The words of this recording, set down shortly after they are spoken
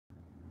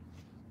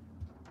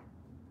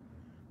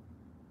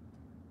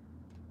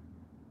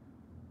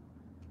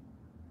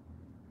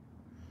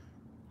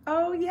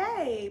Oh,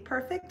 yay.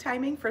 Perfect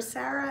timing for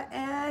Sarah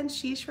and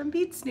Sheesh from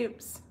Bead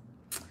Snoops.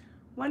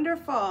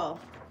 Wonderful.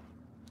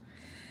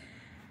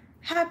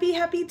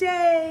 Happy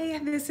day.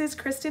 This is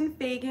Kristen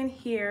Fagan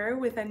here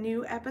with a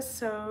new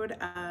episode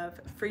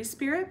of Free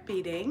Spirit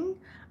Beading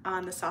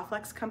on the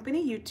Softflex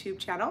Company YouTube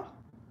channel.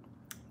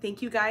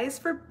 Thank you guys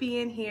for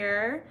being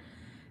here.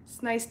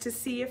 It's nice to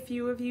see a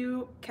few of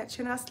you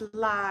catching us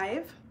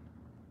live.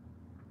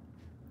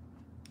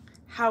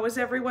 How was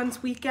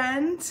everyone's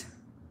weekend?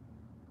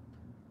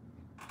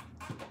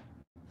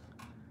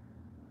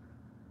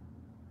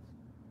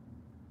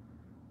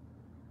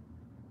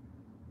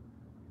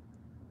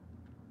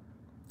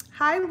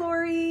 Hi,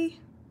 Lori.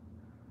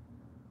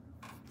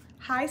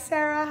 Hi,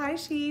 Sarah. Hi,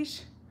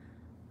 Sheesh.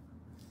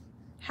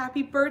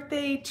 Happy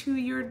birthday to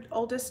your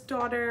oldest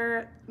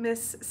daughter,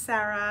 Miss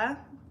Sarah.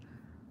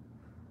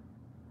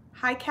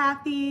 Hi,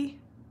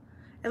 Kathy.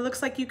 It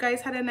looks like you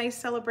guys had a nice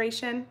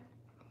celebration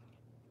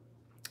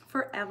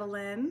for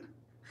Evelyn.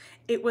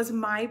 It was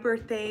my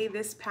birthday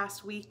this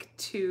past week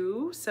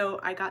too, so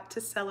I got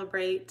to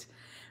celebrate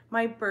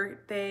my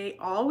birthday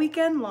all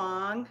weekend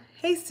long.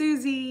 Hey,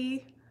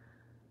 Susie.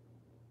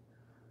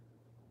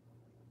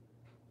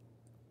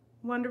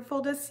 Wonderful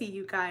to see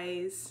you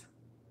guys.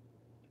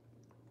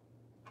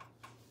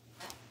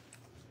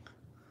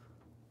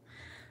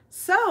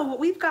 So what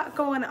we've got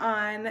going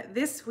on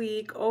this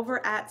week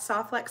over at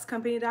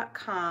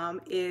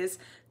softflexcompany.com is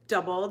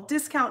double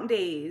discount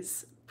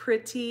days.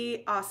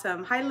 Pretty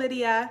awesome. Hi,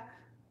 Lydia.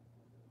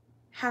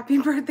 Happy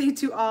birthday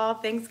to all.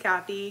 Thanks,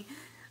 Kathy.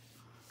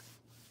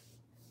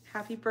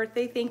 Happy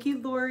birthday. Thank you,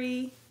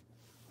 Lori.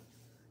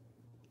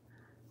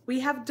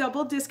 We have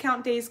double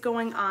discount days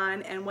going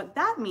on, and what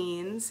that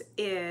means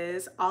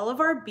is all of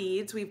our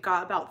beads, we've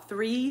got about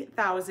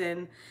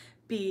 3,000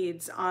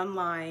 beads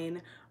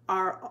online,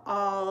 are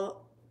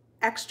all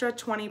extra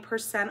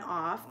 20%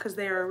 off because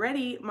they are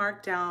already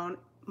marked down.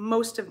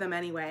 Most of them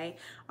anyway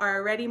are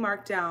already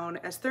marked down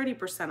as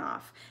 30%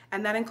 off,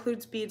 and that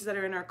includes beads that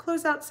are in our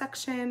closeout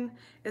section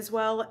as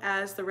well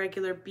as the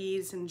regular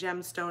beads and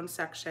gemstone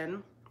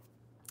section.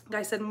 Like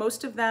I said,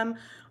 most of them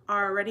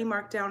are already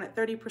marked down at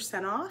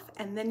 30% off,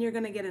 and then you're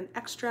going to get an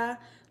extra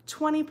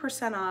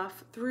 20%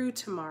 off through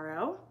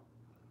tomorrow.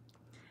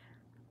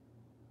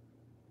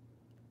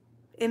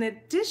 In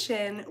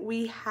addition,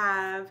 we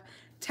have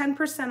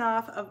 10%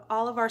 off of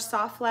all of our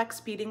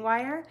Softflex beading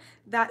wire.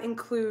 That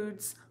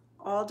includes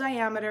all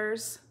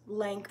diameters,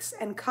 lengths,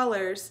 and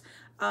colors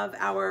of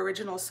our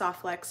original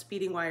Softflex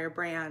beading wire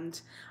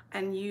brand.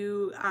 And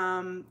you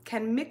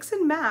can mix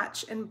and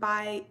match and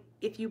buy,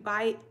 if you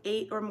buy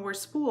 8 or more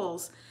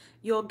spools,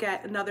 you'll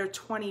get another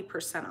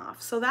 20%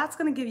 off. So that's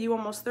gonna give you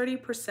almost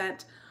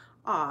 30%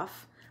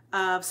 off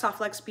of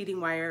Softflex beading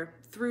wire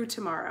through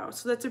tomorrow.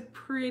 So that's a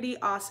pretty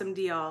awesome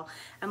deal.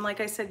 And like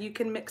I said, you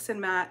can mix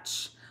and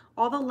match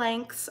all the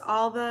lengths,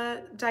 all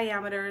the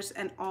diameters,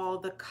 and all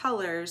the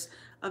colors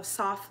of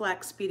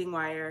Softflex beading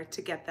wire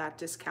to get that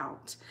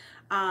discount.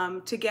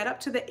 To get up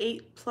to the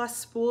 8+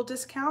 spool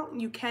discount,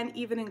 you can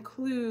even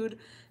include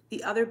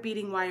the other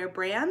beading wire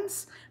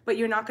brands, but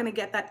you're not gonna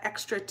get that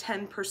extra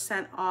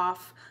 10%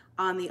 off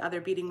on the other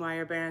beading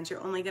wire brands.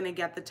 You're only gonna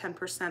get the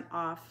 10%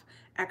 off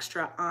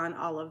extra on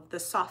all of the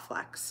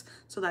Softflex.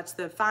 So that's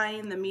the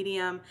fine, the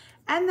medium,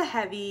 and the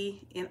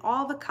heavy in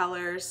all the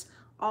colors,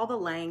 all the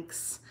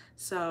lengths.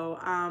 So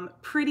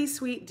pretty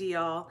sweet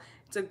deal.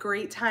 It's a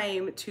great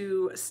time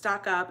to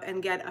stock up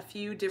and get a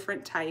few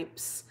different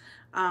types.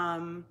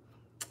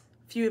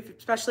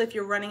 Especially if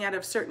you're running out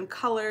of certain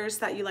colors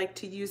that you like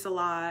to use a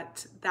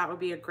lot, that would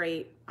be a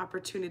great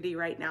opportunity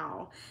right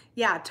now.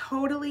 Yeah,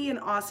 totally an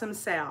awesome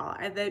sale.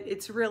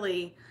 It's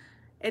really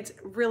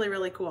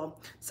cool.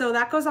 So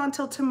that goes on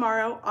till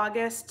tomorrow,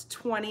 August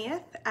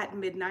 20th at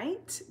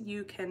midnight.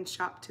 You can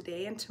shop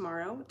today and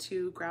tomorrow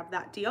to grab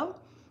that deal.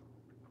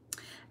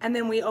 And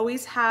then we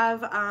always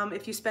have,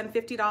 if you spend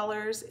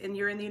 $50 and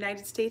you're in the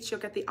United States, you'll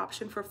get the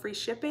option for free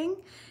shipping.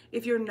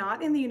 If you're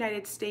not in the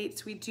United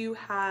States, we do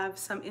have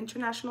some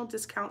international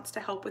discounts to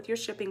help with your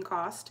shipping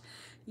cost.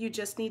 You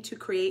just need to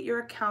create your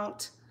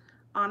account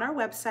on our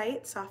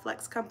website,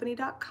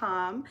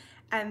 softflexcompany.com,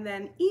 and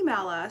then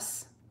email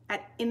us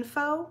at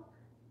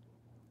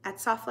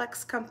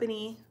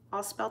info@softflexcompany,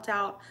 all spelled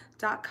out,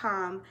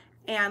 .com,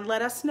 and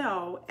let us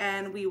know,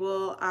 and we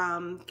will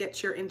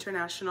get your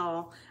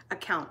international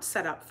account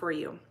set up for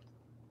you.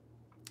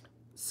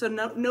 So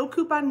no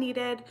coupon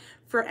needed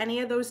for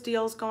any of those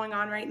deals going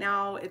on right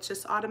now. It's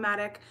just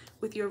automatic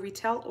with your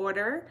retail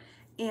order.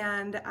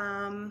 And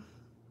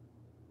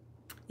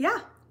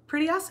yeah,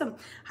 pretty awesome.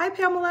 Hi,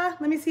 Pamela.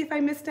 Let me see if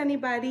I missed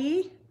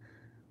anybody.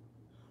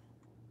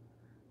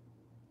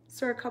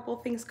 So a couple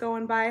things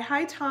going by.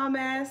 Hi,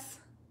 Thomas.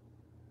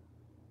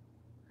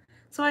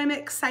 So I'm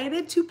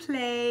excited to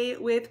play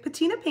with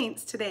patina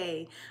paints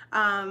today.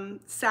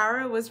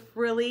 Sarah was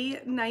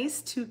really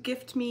nice to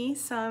gift me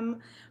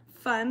some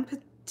fun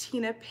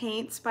patina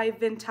paints by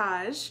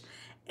Vintaj.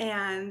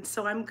 And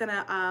so I'm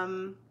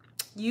gonna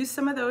use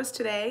some of those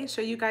today,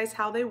 show you guys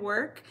how they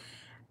work.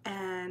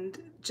 and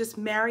just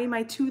marry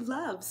my two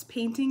loves,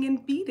 painting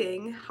and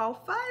beading. How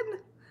fun!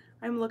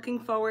 I'm looking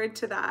forward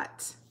to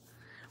that.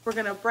 We're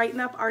gonna brighten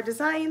up our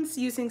designs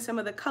using some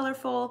of the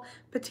colorful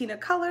patina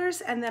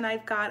colors, and then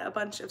I've got a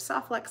bunch of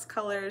Softlex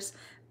colors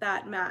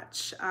that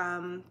match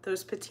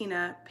those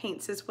patina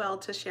paints as well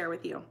to share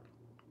with you.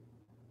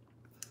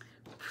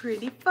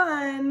 Pretty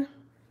fun.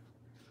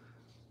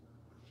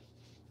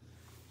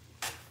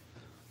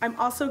 I'm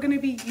also going to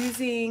be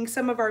using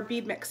some of our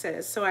bead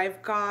mixes. So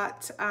I've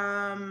got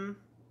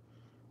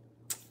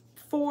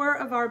 4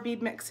 of our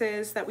bead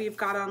mixes that we've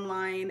got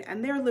online,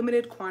 and they're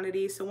limited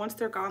quantity. So once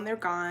they're gone, they're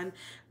gone.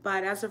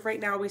 But as of right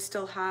now, we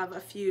still have a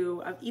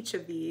few of each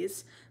of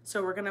these.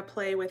 So we're going to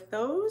play with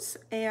those,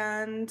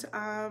 and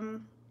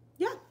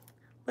yeah,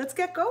 let's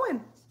get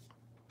going.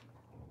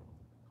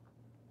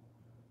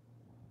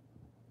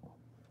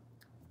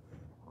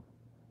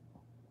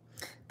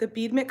 The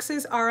bead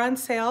mixes are on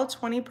sale,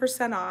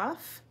 20%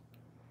 off.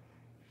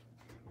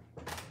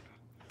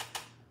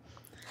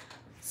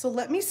 So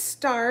let me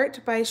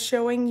start by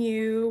showing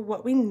you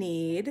what we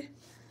need.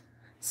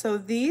 So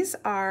these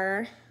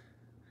are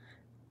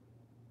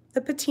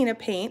the patina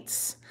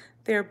paints.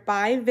 They're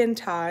by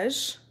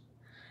Vintaj,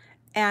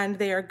 and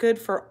they are good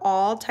for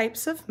all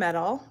types of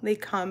metal. They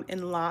come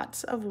in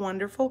lots of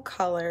wonderful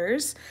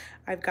colors.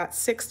 I've got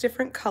 6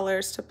 different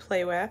colors to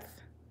play with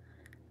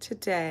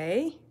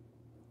today.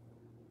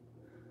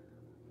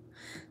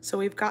 So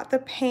we've got the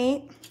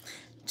paint.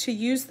 To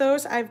use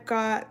those, I've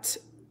got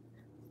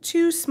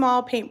 2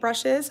 small paint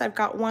brushes. I've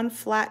got one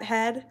flat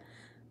head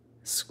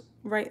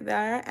right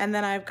there, and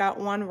then I've got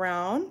one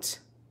round.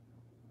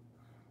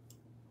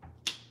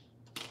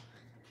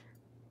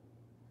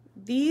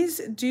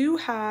 These do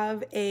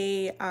have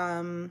a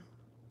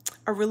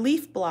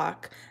relief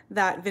block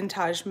that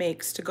Vintaj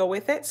makes to go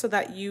with it so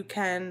that you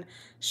can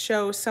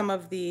show some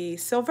of the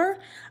silver.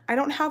 I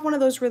don't have one of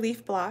those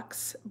relief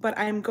blocks, but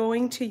I'm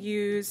going to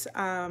use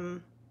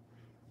some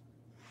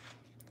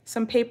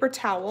paper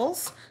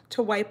towels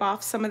to wipe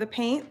off some of the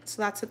paint.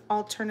 So that's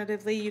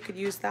alternatively, you could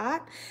use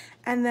that.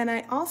 And then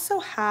I also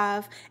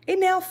have a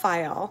nail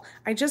file.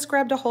 I just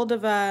grabbed a hold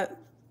of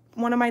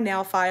one of my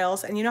nail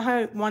files, and you know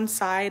how one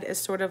side is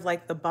sort of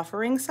like the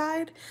buffering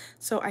side?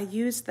 So I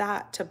use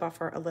that to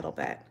buffer a little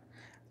bit.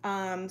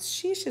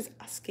 Sheesh is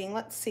asking,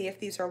 let's see if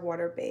these are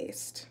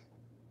water-based.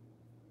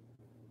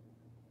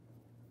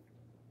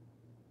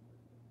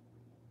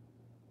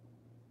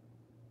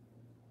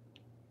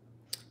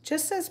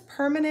 Just says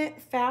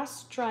permanent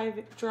fast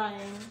drying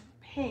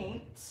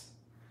paint.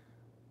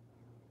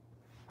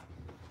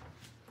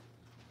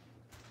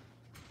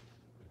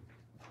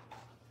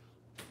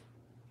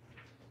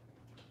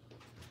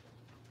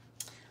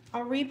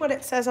 I'll read what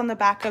it says on the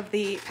back of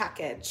the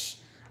package.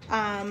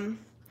 Vintaj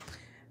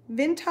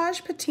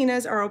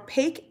patinas are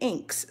opaque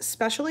inks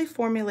specially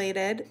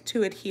formulated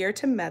to adhere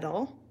to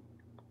metal.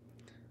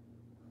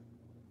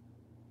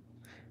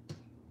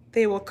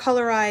 They will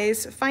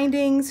colorize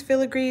findings,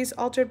 filigrees,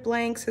 altered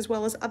blanks, as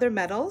well as other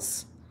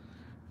metals.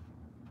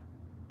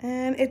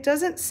 And it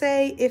doesn't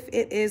say if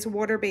it is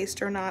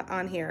water-based or not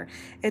on here.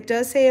 It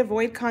does say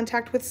avoid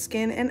contact with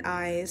skin and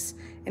eyes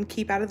and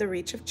keep out of the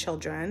reach of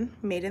children.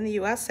 Made in the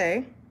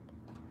USA.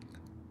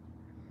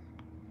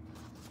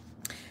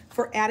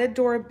 For added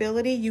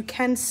durability, you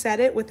can set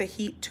it with a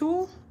heat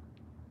tool.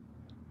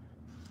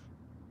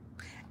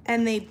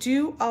 And they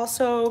do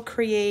also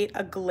create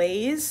a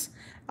glaze.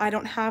 I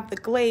don't have the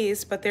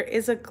glaze, but there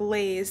is a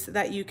glaze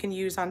that you can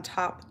use on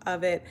top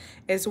of it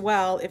as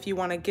well if you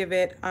want to give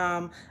it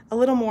a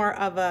little more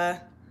of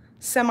a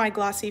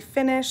semi-glossy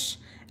finish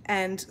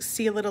and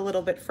seal it a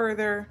little bit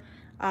further.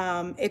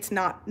 It's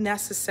not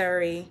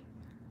necessary,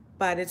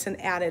 but it's an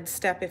added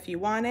step if you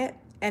want it.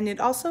 And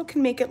it also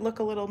can make it look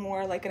a little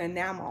more like an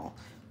enamel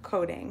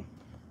coating.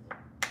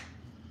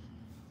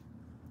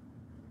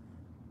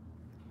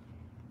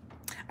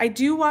 I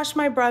do wash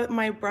my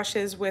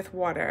brushes with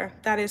water.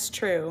 That is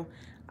true.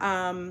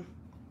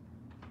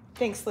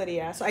 Thanks,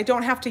 Lydia. So I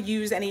don't have to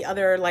use any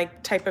other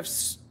like type of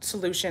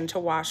solution to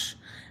wash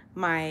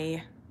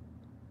my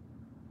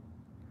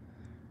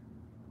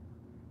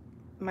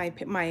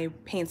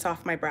paints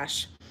off my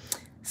brush.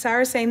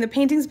 Sarah's saying the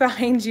painting's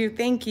behind you.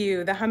 Thank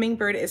you. The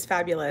hummingbird is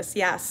fabulous.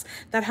 Yes,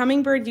 that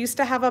hummingbird used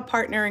to have a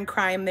partner in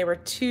crime. There were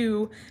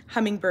 2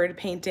 hummingbird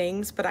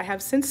paintings, but I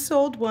have since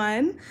sold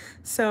one.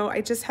 So I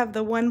just have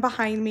the one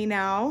behind me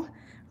now,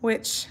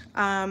 which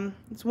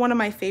is one of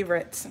my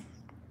favorites.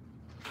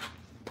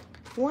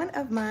 One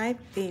of my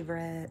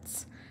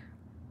favorites.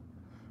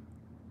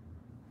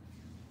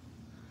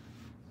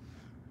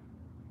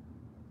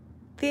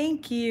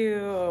 Thank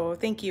you.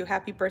 Thank you.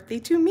 Happy birthday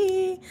to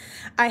me.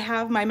 I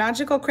have my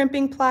magical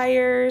crimping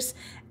pliers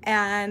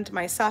and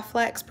my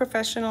Softlex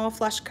professional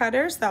flush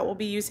cutters that we'll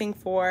be using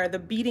for the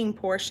beading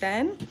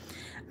portion.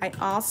 I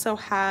also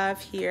have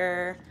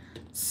here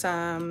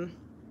some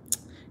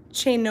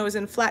chain nose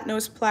and flat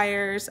nose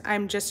pliers.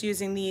 I'm just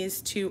using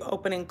these to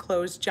open and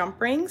close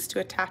jump rings to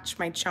attach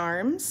my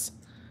charms.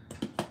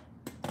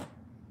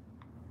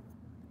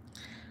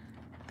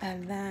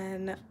 And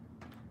then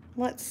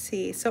let's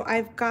see. So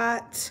I've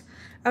got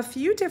a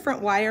few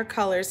different wire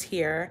colors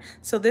here.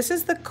 So this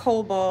is the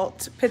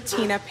Cobalt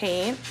Patina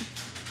paint.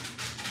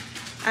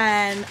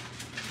 And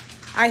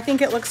I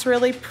think it looks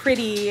really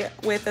pretty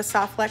with the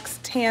Softflex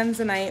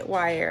Tanzanite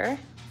wire.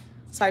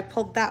 So I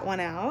pulled that one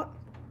out.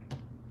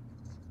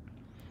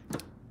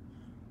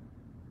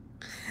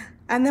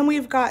 And then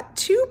we've got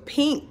two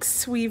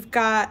pinks. We've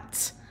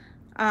got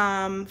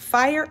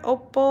Fire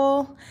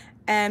Opal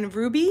and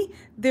Ruby.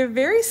 They're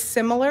very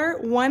similar.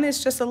 One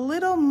is just a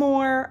little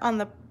more on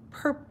the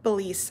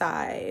purpley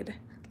side,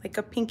 like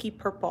a pinky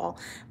purple,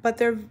 but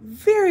they're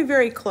very,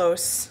 very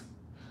close.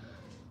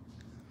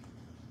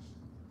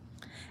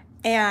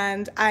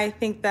 And I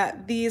think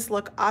that these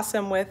look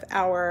awesome with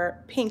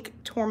our pink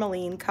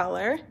tourmaline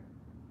color.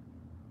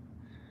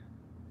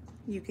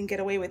 You can get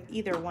away with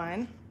either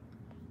one.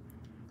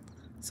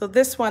 So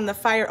this one, the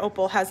Fire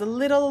Opal, has a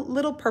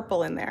little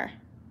purple in there.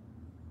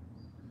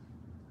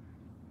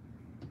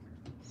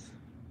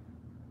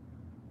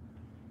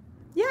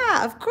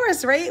 Yeah, of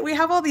course, right? We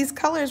have all these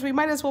colors. We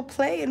might as well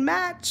play and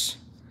match.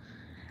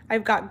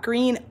 I've got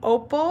Green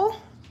Opal,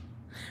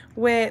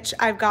 which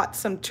I've got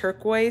some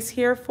turquoise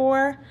here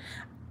for.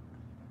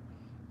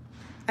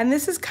 And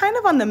this is kind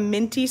of on the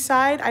minty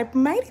side. I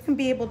might even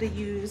be able to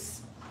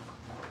use,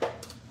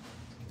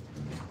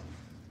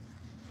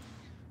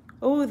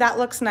 oh, that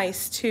looks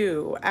nice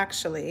too,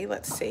 actually.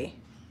 Let's see.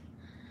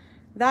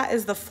 That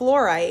is the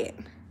fluorite.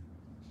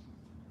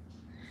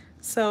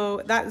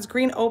 So that is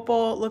Green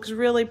Opal, looks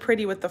really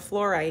pretty with the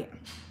fluorite.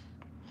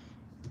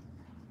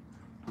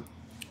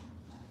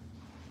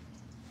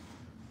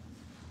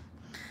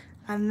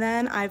 And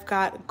then I've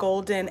got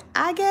Golden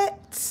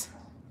Agate,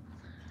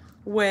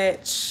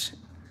 which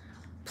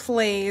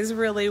plays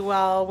really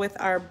well with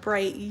our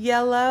bright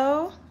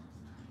yellow.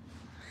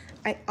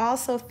 I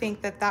also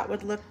think that that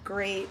would look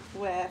great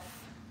with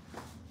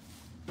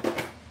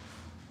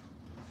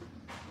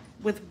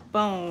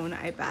bone,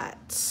 I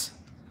bet.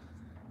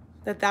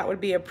 That would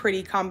be a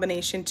pretty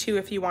combination too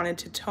if you wanted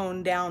to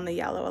tone down the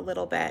yellow a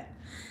little bit.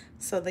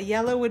 So the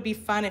yellow would be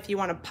fun if you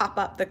want to pop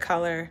up the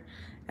color,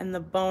 and the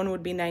bone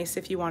would be nice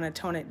if you want to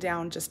tone it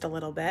down just a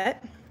little bit.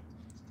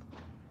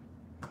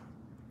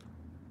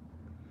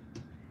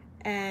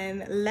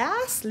 And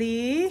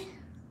lastly,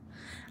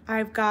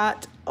 I've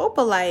got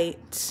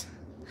Opalite.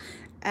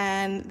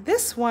 And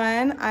this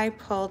one, I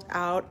pulled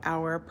out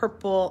our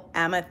purple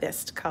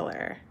amethyst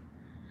color.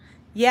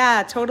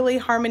 Yeah, totally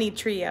Harmony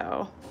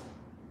Trio.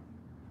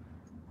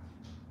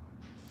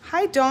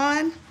 Hi,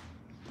 Dawn.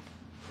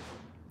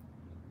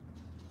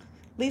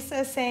 Lisa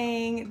is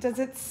saying, does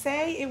it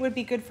say it would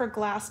be good for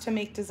glass to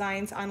make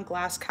designs on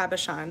glass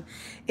cabochon?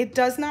 It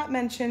does not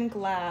mention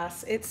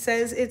glass. It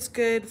says it's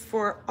good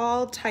for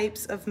all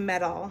types of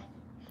metal.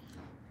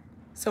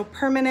 So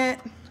permanent,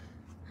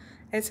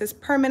 it says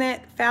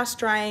permanent, fast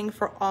drying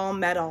for all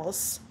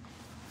metals.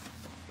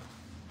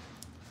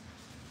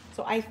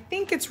 So I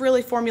think it's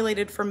really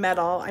formulated for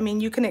metal. I mean,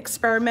 you can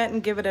experiment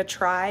and give it a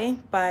try,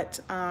 but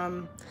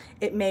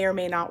it may or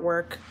may not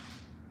work.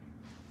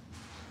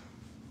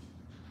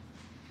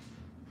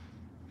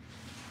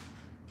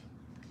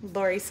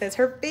 Lori says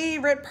her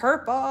favorite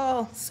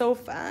purple, so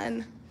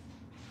fun.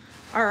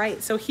 All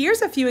right, so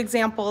here's a few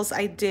examples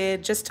I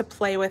did just to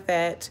play with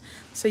it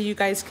so you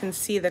guys can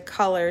see the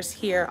colors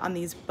here on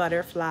these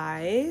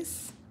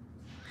butterflies.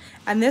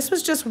 And this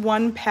was just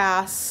one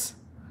pass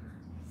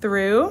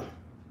through.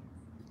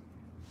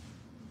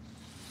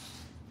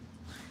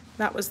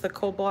 That was the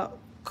cobalt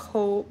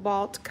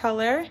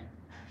color.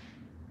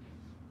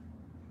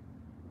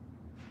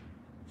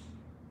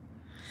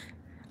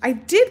 I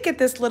did get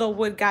this little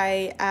wood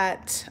guy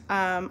at,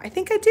 I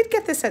think I did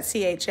get this at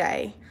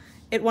CHA,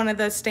 at one of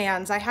the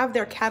stands. I have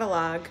their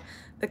catalog,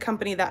 the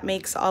company that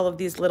makes all of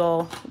these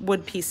little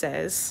wood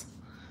pieces.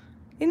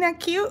 Isn't that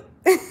cute?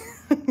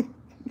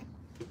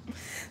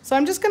 So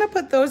I'm just gonna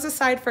put those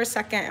aside for a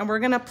second, and we're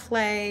gonna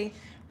play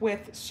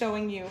with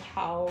showing you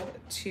how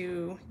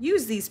to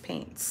use these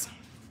paints.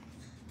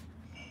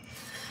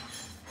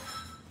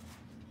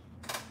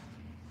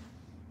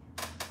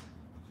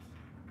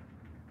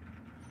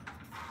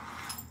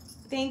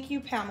 Thank you,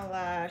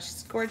 Pamela.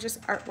 She's gorgeous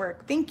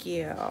artwork. Thank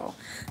you.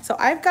 So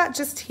I've got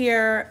just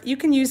here, you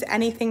can use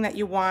anything that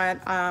you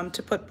want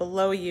to put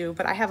below you,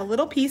 but I have a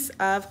little piece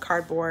of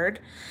cardboard.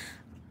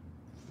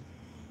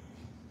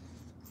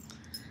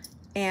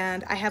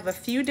 And I have a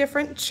few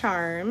different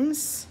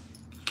charms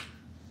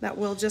that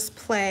we'll just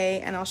play,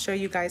 and I'll show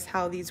you guys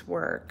how these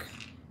work.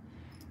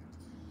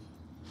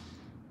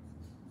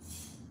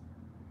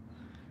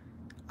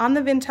 On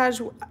the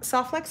Vintaj,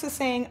 Softflex is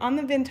saying on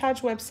the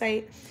Vintaj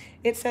website,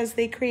 it says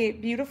they create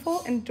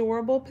beautiful and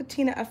durable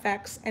patina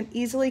effects and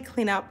easily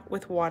clean up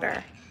with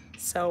water.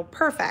 So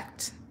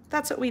perfect.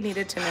 That's what we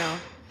needed to know.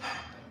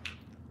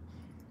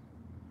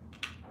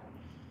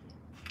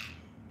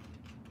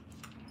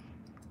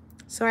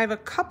 So I have a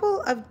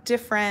couple of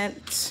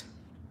different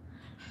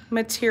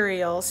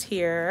materials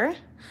here.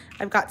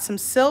 I've got some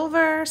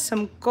silver,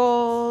 some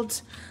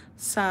gold,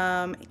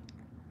 some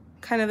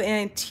kind of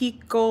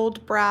antique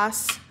gold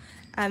brass,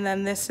 And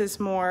then this is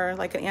more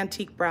like an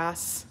antique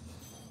brass.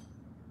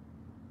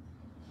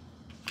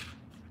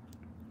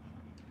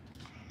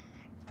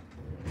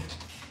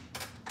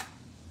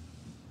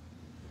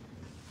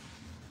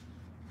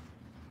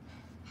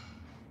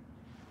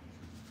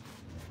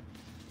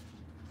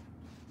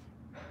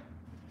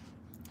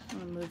 I'm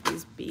gonna move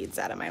these beads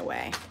out of my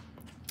way.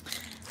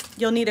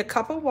 You'll need a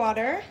cup of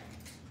water.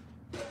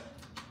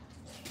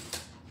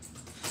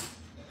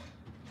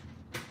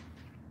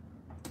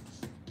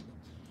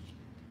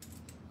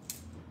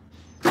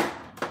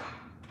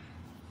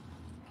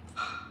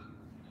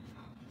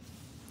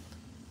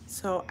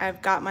 So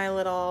I've got my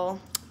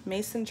little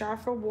mason jar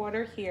for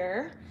water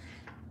here.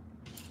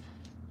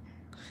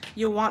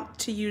 You'll want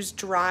to use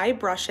dry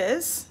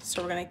brushes,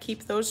 so we're gonna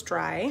keep those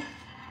dry.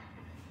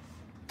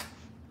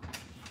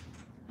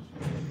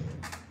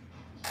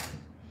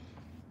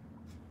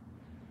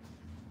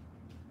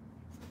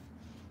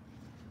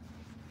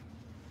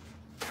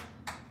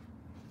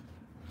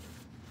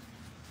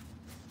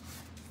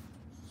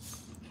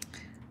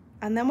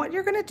 And then what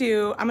you're gonna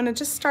do, I'm gonna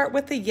just start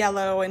with the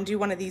yellow and do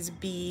one of these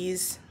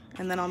bees,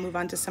 and then I'll move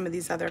on to some of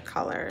these other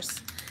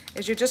colors.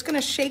 Is you're just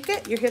gonna shake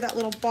it. You hear that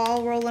little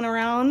ball rolling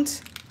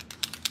around?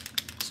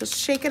 Just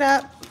shake it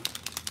up.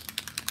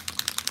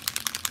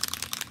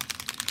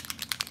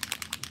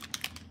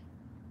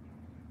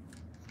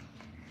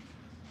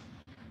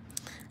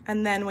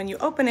 And then when you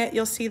open it,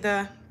 you'll see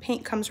the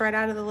paint comes right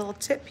out of the little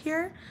tip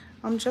here.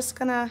 I'm just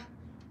gonna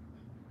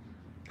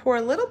pour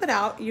a little bit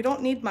out. You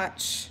don't need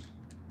much.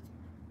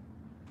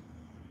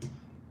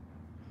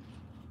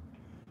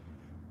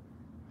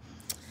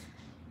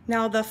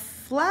 Now the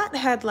flat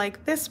head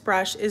like this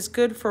brush is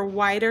good for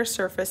wider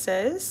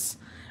surfaces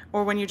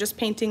or when you're just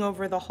painting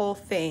over the whole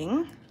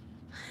thing.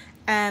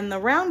 And the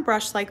round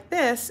brush like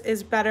this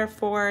is better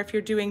for if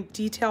you're doing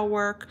detail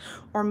work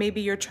or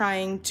maybe you're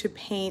trying to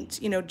paint,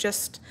 you know,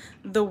 just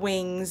the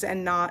wings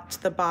and not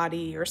the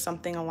body or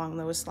something along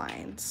those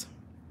lines.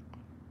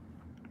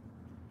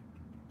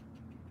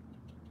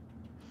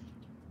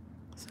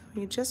 So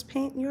you just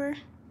paint your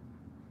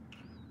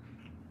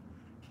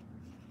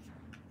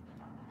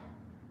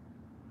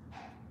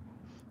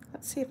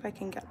Let's see if I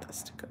can get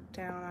this to go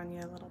down on you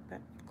a little bit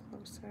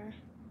closer.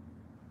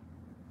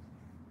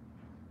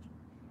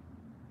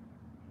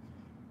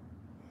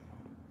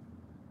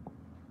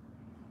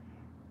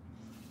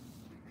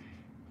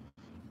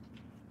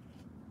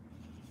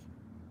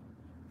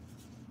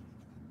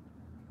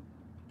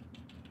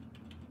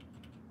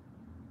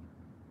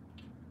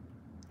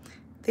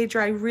 They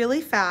dry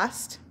really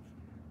fast,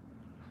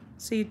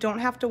 so you don't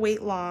have to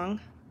wait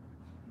long.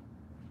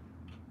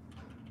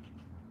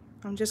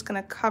 I'm just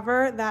gonna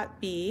cover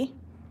that bee,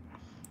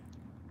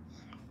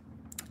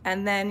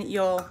 and then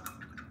you'll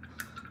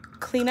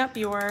clean up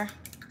your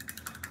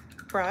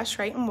brush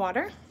right in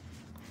water,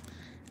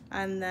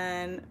 and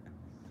then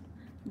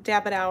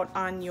dab it out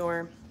on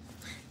your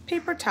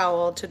paper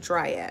towel to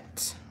dry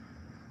it.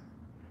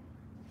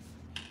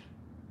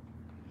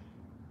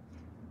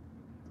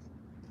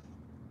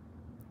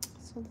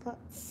 So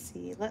let's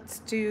see, let's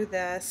do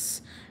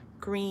this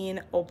green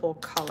opal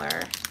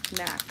color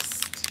next.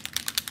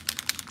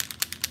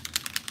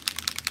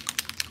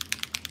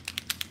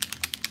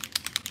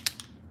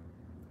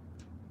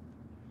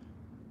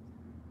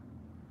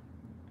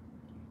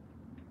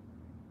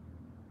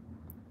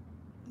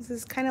 This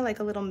is kind of like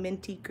a little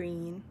minty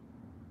green.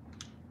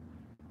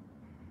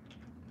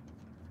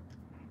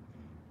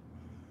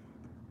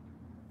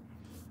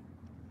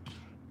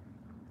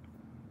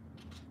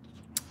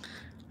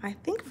 I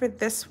think for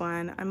this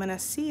one, I'm gonna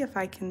see if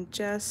I can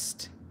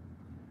just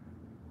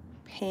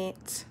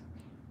paint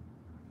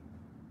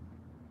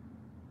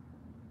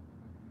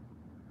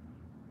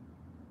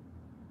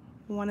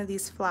one of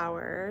these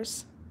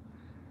flowers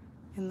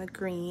in the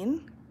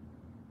green.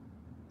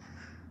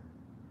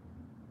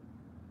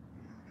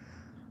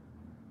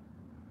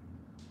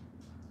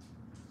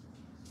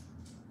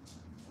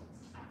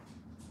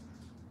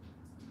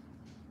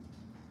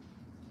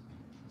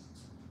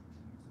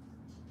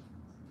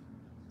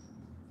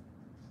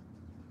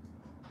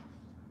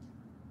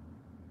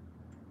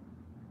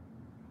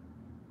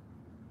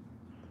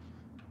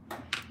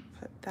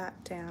 Put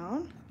that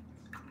down.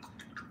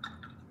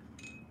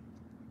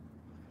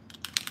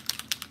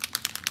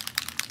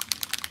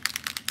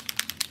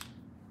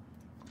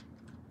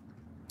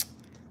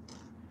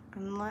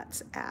 And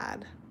let's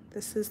add,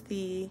 this is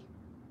the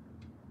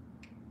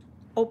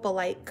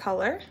opalite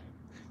color,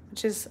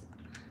 which is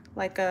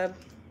like a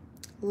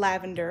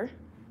lavender.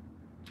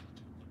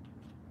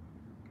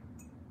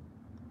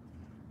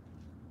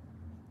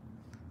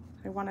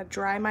 I want to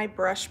dry my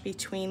brush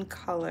between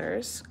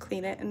colors,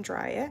 clean it and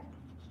dry it.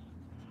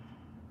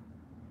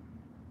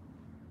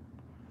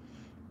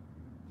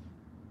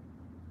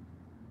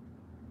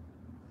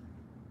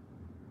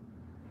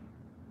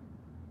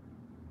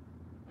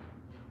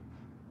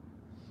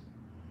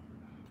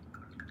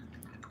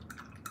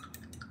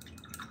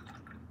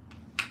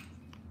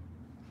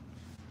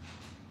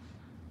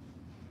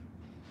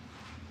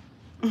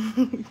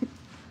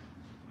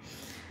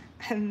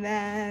 And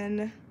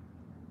then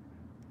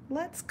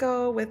Let's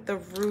go with the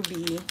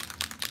ruby.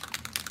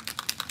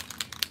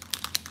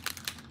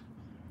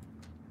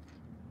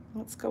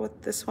 Let's go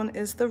with this one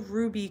is the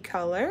ruby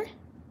color.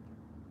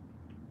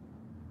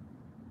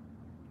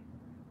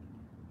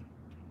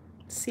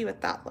 See what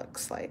that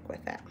looks like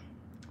with it.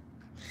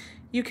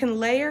 You can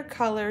layer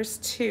colors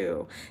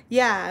too.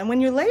 Yeah, and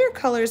when you layer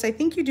colors, I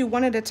think you do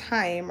one at a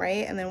time,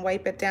 right? And then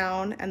wipe it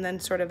down and then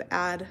sort of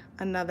add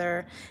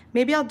another.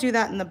 Maybe I'll do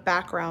that in the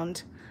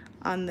background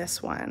on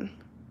this one.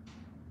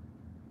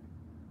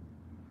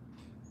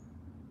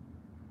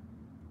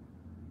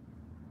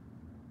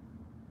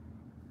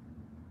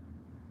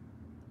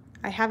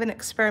 I haven't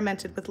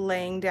experimented with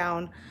laying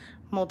down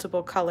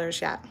multiple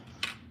colors yet.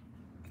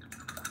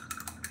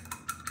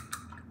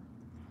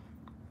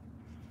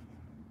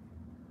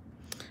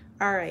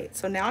 All right,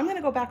 so now I'm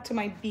gonna go back to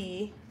my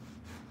bee.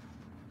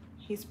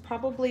 He's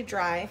probably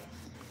dry.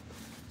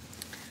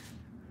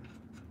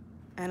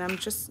 And I'm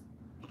just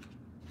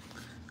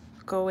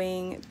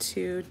going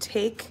to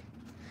take,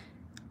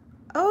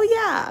 oh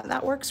yeah,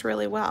 that works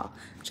really well.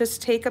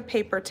 Just take a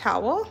paper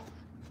towel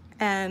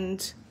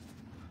and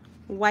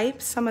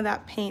wipe some of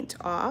that paint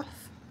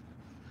off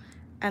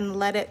and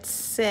let it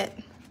sit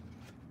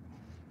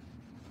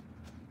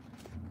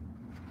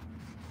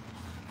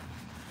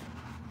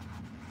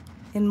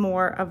in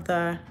more of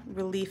the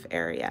relief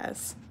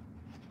areas.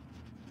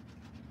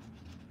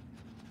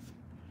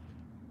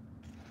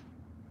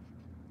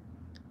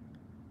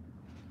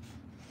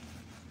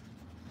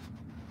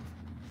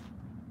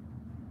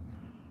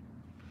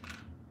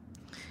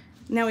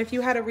 Now, if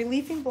you had a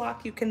reliefing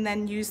block, you can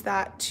then use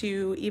that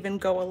to even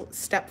go a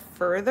step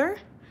further.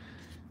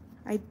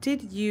 I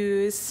did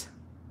use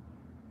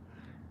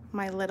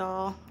my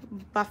little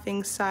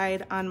buffing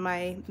side on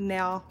my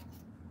nail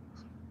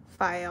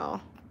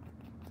file.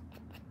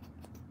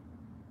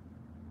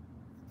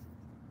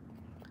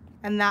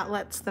 And that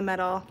lets the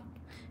metal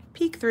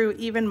peek through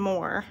even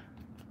more.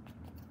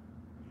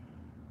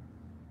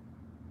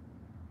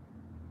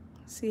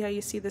 See how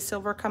you see the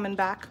silver coming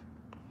back?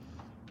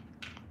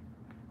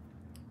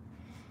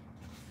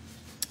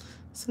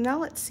 So now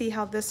let's see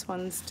how this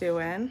one's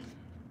doing.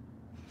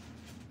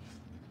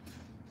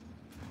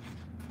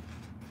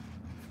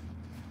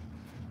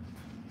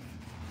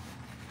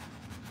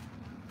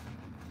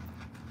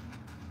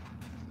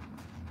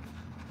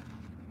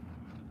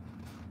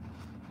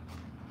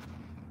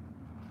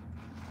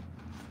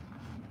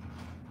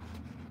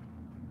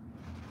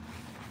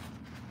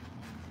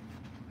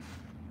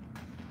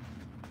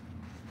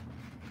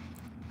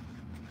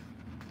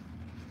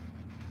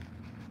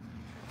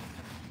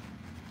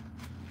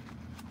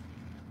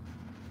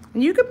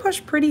 And you could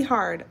push pretty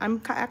hard.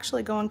 I'm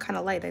actually going kind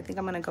of light. I think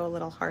I'm gonna go a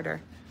little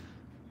harder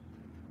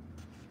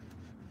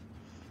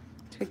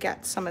to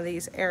get some of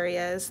these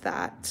areas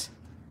that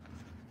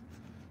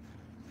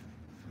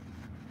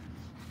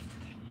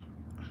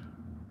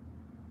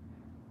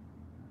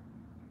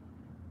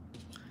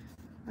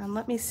and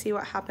let me see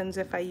what happens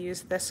if I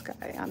use this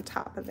guy on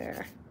top of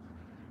there.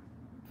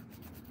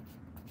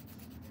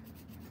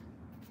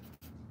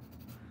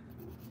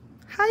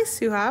 Hi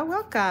Suha,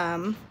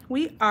 welcome.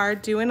 We are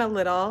doing a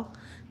little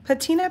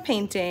patina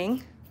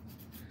painting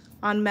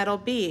on metal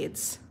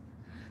beads.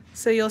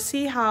 So you'll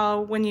see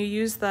how when you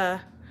use the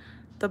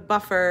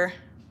buffer,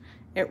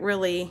 it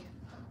really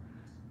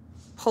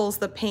pulls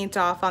the paint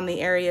off on the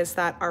areas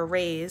that are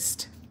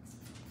raised.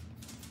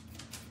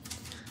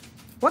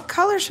 What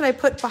color should I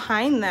put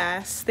behind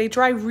this? They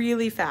dry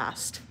really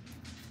fast.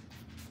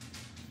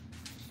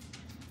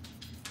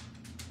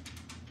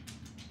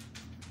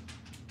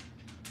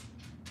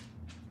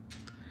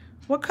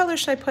 What color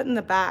should I put in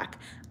the back?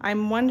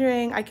 I'm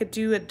wondering, I could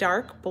do a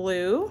dark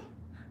blue,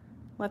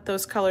 let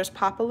those colors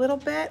pop a little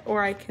bit,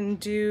 or I can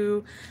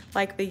do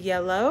like the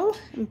yellow,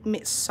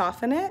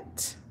 soften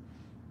it,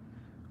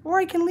 or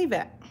I can leave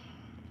it.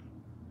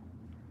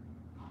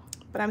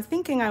 But I'm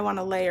thinking I want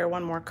to layer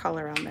one more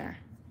color on there.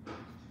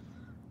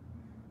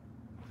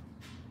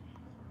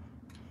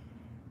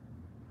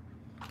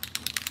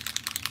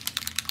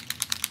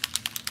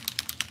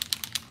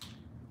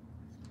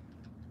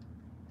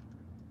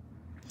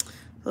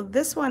 So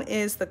this one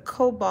is the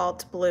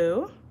cobalt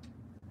blue.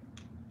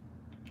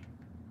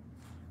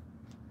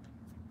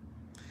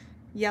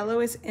 Yellow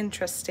is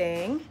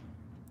interesting.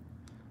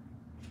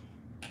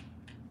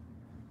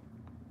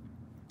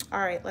 All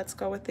right, let's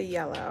go with the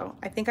yellow.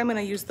 I think I'm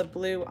gonna use the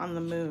blue on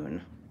the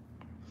moon.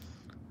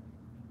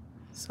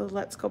 So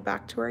let's go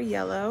back to our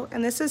yellow.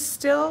 And this is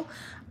still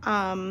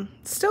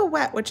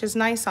wet, which is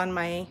nice on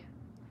my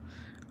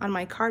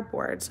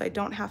cardboard, so I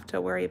don't have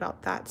to worry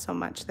about that so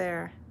much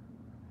there.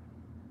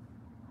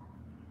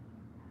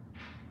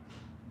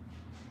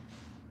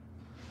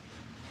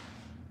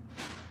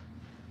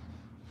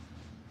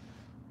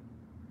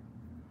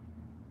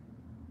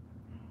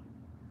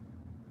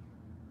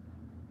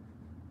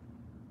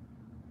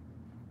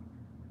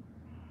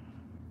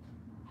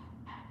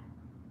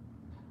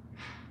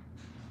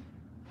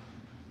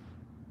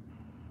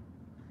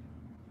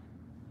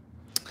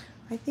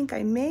 I think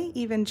I may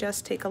even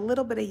just take a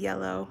little bit of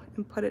yellow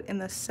and put it in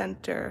the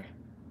center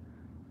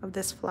of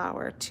this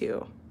flower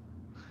too.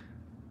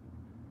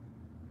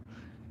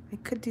 I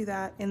could do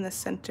that in the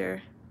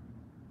center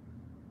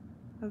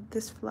of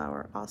this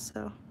flower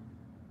also.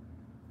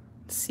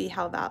 See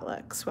how that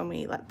looks when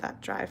we let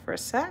that dry for a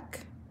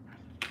sec.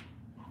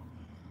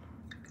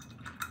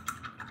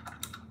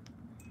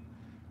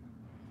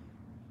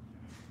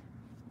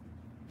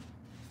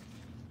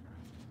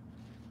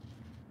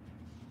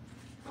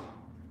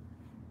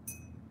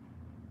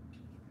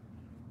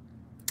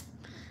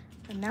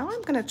 And now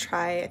I'm gonna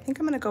try, I think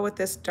I'm gonna go with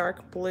this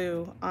dark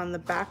blue on the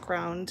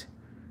background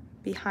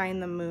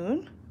behind the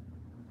moon.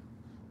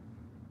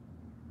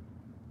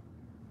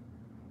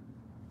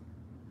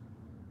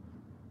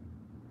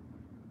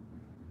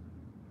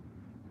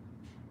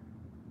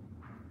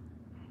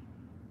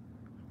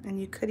 And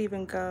you could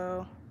even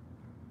go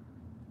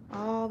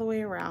all the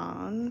way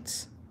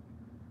around.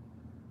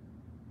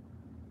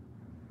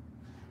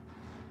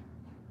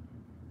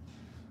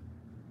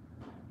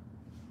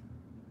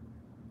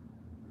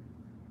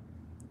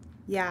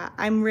 Yeah,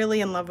 I'm really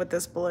in love with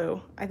this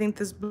blue. I think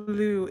this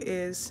blue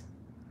is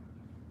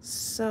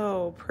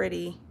so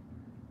pretty.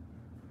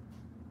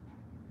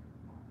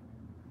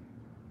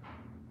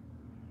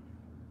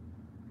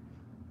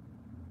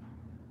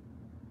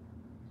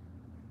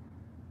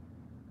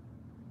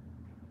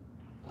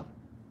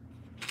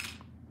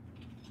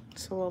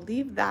 So we'll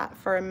leave that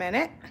for a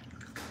minute.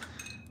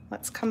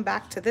 Let's come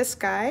back to this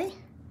guy.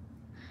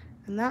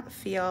 And that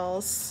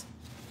feels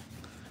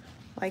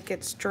like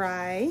it's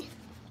dry.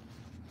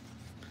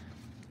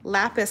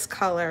 Lapis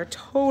color,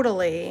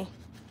 totally.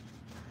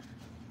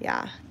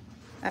 Yeah,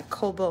 that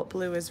cobalt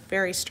blue is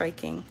very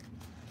striking.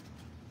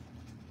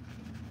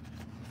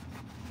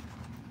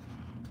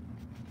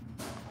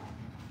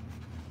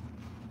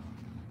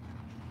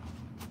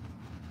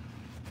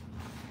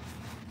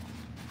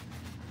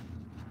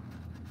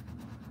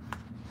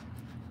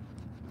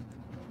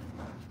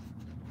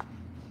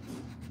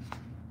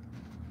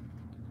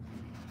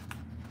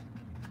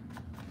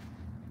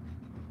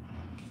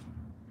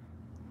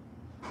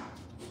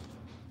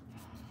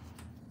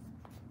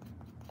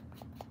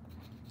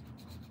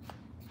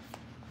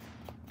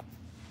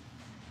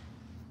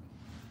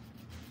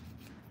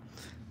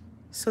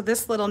 So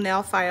this little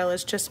nail file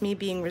is just me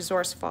being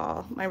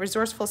resourceful, my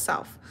resourceful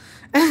self.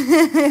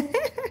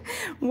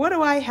 What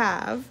do I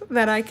have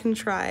that I can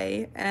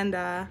try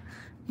and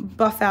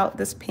buff out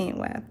this paint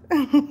with?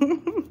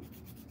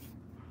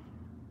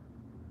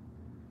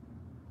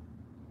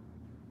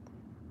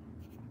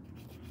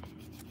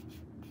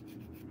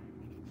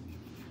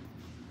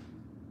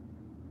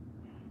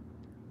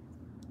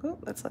 Oh,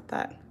 let's let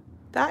that.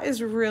 That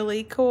is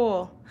really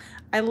cool.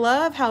 I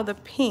love how the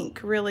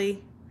pink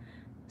really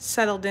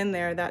settled in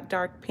there, that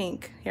dark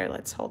pink. Here,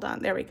 let's hold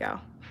on. There we go.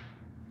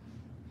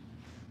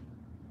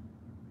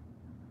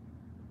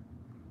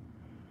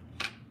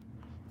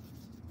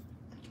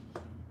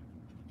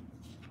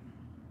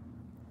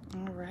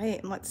 All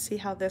right, and let's see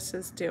how this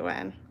is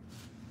doing.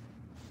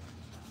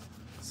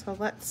 So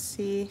let's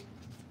see.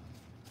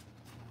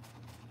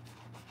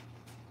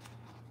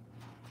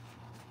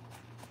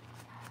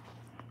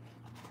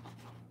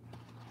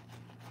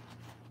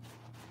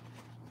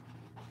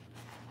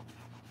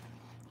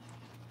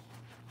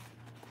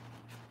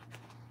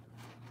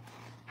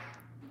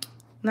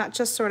 That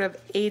just sort of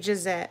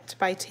ages it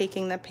by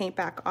taking the paint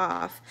back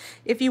off.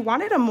 If you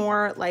wanted a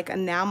more like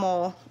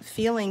enamel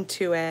feeling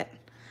to it,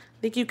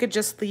 I think you could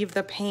just leave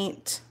the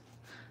paint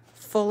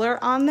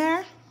fuller on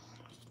there.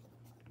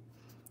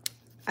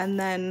 And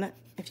then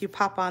if you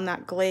pop on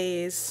that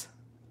glaze,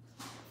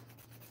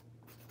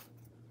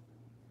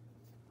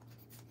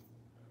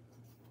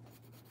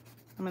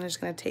 I'm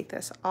just gonna take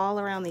this all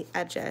around the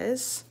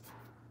edges.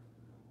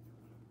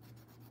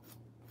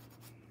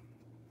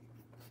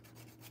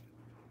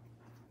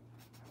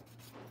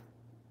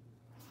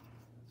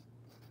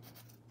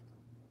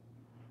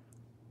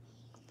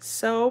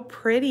 So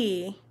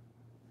pretty.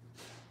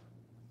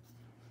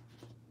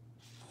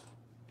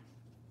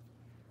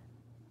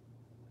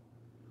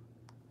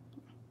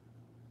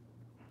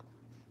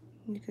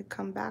 You could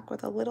come back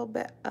with a little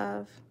bit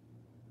of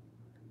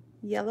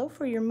yellow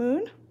for your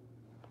moon.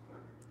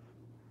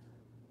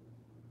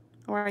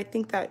 Or I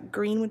think that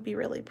green would be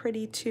really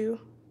pretty too.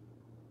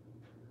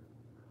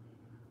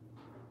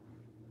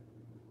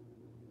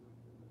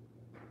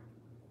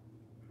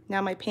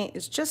 Now my paint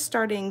is just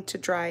starting to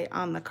dry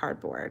on the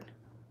cardboard,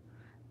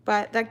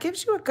 but that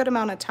gives you a good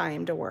amount of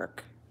time to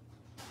work.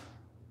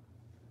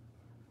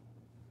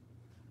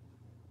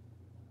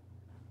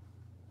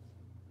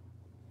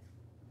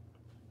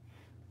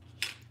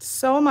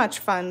 So much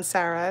fun,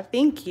 Sarah.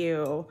 Thank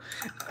you.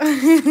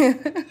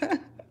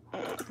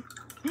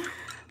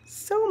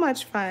 So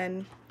much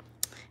fun.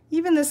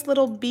 Even this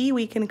little bee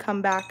we can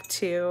come back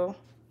to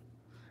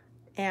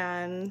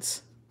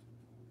and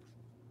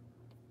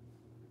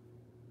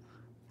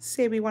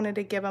say we wanted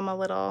to give him a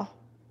little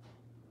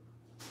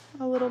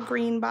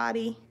green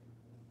body.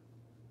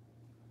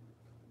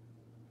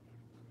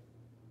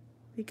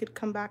 We could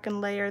come back and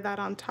layer that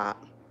on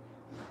top.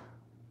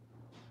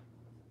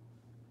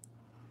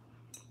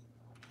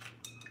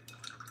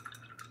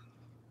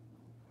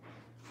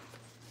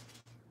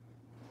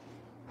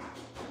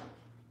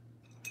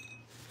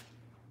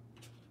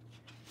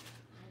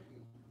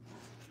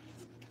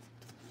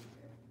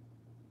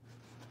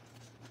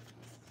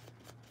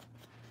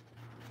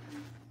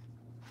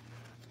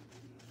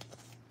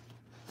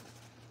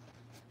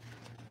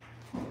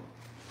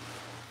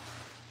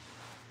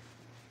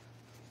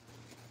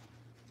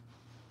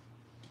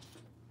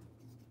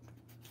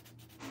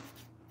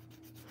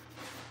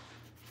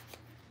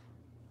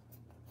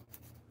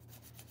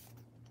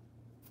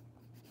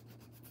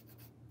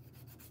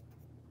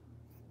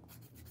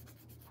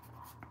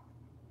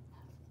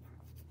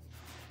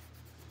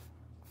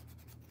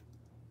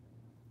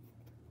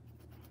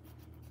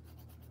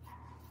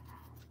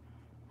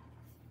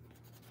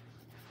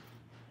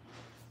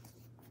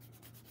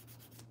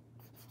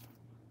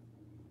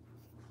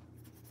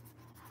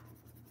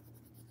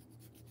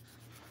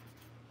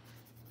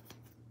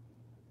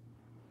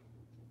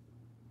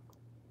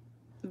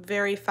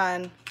 Very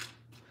fun.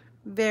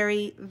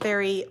 Very,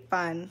 very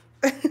fun.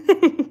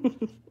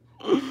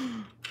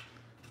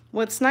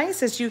 What's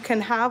nice is you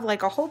can have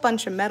like a whole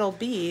bunch of metal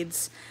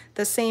beads,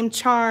 the same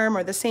charm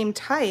or the same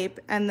type,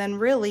 and then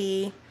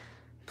really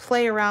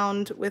play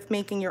around with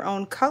making your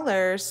own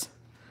colors.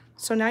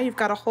 So now you've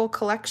got a whole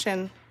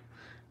collection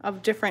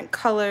of different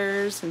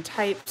colors and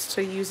types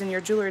to use in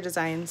your jewelry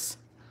designs,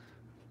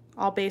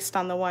 all based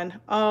on the one.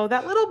 Oh,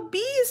 that little bee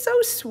is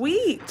so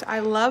sweet. I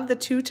love the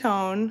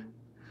two-tone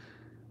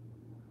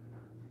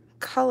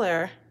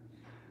color.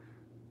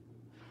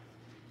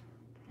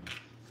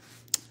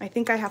 I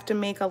think I have to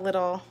make a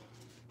little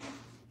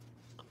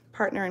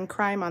partner in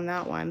crime on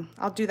that one.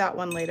 I'll do that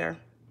one later.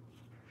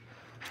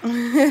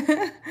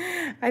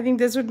 I think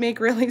this would make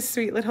really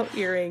sweet little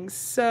earrings.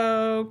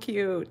 So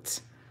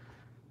cute.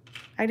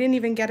 I didn't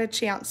even get a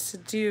chance to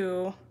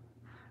do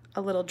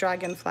a little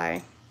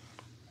dragonfly.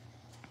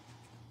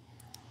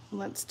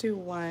 Let's do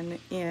one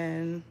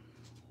in,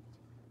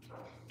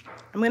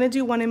 I'm gonna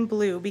do one in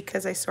blue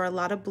because I saw a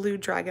lot of blue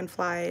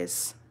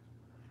dragonflies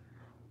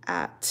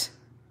at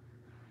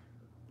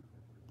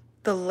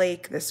the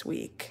lake this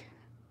week.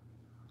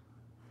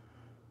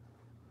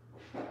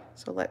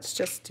 So let's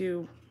just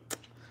do,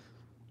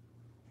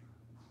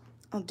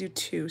 I'll do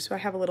two so I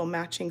have a little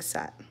matching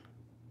set.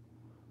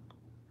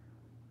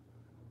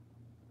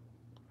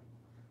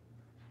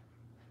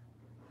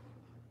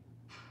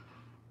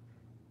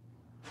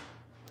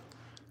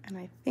 And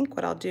I think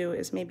what I'll do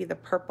is maybe the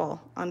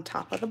purple on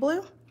top of the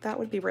blue. That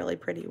would be really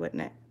pretty,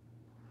 wouldn't it?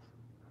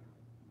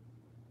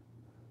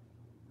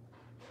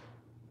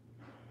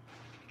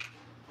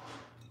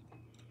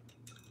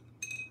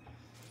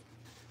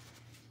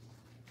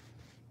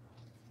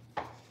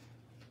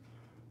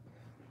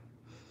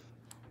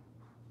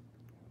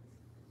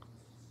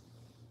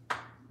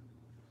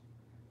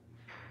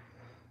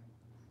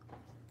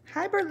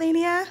 Hi,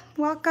 Berlania,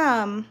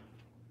 welcome.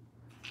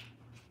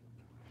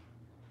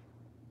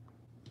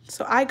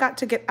 So I got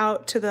to get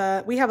out to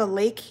the, we have a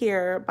lake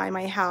here by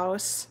my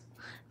house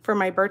for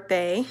my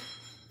birthday.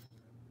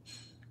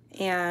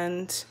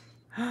 And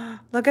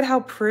look at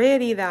how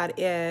pretty that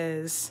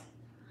is.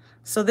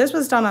 So this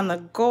was done on the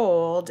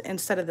gold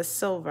instead of the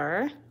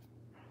silver.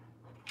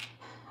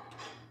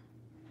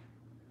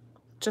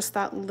 Just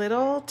that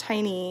little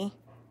tiny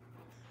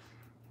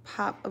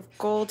pop of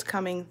gold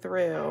coming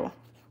through.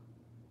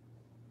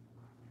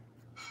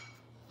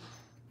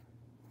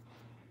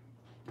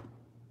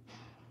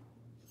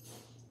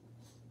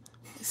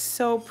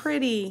 So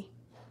pretty.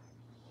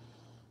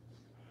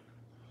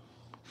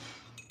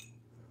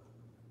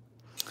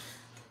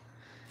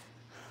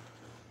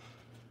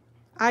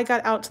 I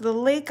got out to the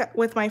lake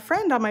with my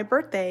friend on my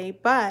birthday,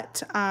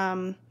 but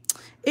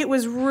it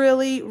was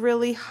really,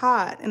 really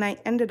hot and I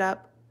ended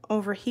up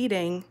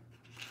overheating.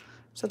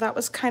 So that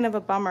was kind of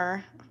a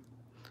bummer,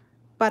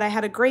 but I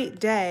had a great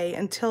day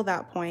until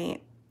that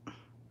point.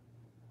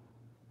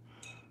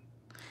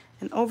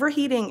 And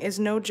overheating is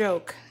no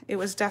joke. It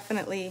was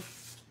definitely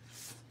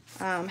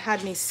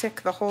had me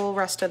sick the whole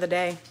rest of the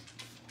day.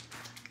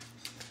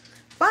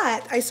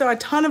 But I saw a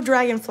ton of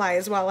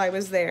dragonflies while I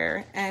was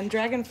there, and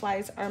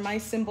dragonflies are my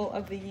symbol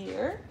of the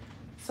year,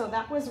 so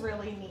that was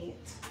really neat.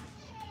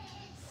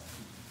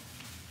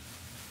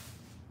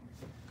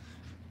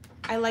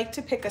 I like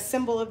to pick a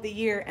symbol of the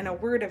year and a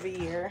word of the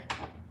year.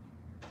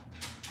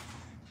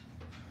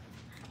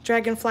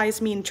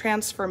 Dragonflies mean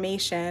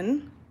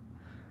transformation.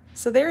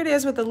 So there it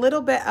is with a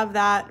little bit of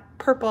that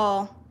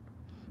purple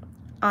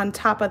on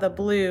top of the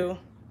blue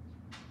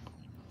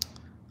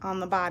on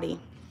the body.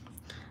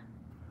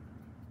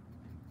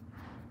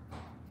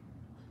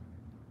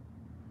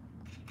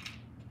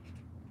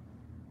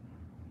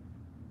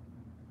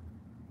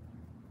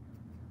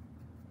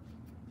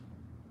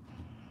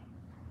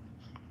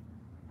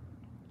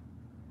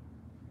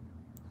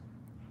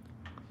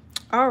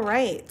 All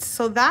right,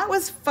 so that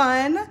was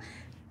fun.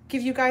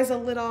 Give you guys a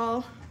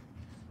little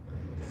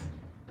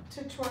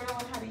tutorial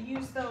on how to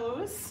use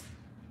those.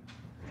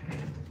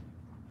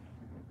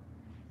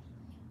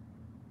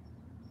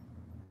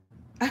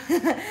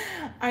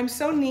 I'm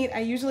so neat. I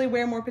usually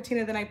wear more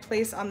patina than I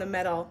place on the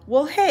metal.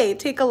 Well, hey,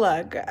 take a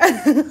look.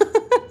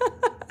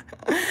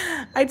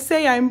 I'd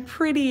say I'm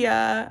pretty,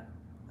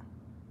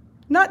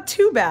 not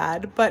too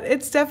bad, but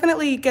it's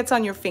definitely gets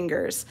on your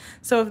fingers.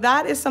 So if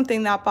that is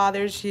something that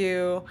bothers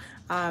you,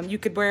 you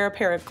could wear a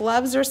pair of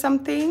gloves or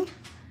something,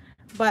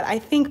 but I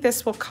think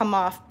this will come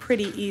off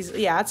pretty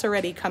easily. Yeah, it's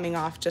already coming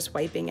off just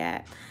wiping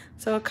it.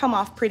 So it'll come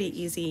off pretty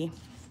easy.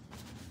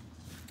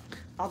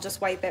 I'll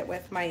just wipe it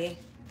with my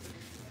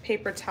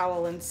paper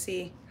towel and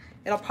see.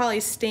 It'll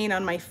probably stain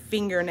on my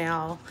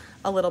fingernail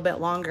a little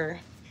bit longer.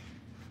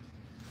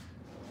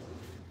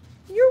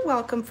 You're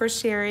welcome for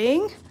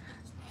sharing.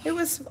 It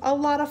was a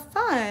lot of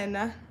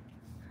fun.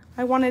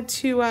 I wanted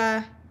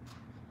to,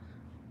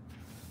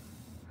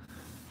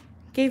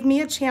 gave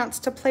me a chance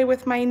to play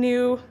with my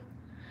new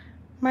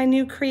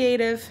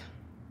creative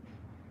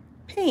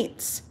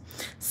paints.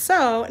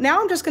 So now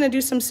I'm just gonna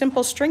do some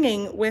simple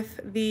stringing with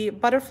the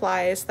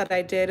butterflies that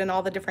I did in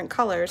all the different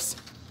colors.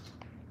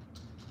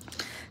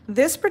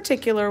 This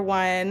particular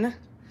one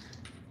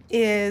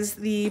is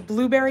the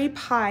blueberry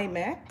pie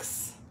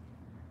mix.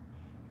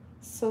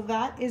 So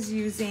that is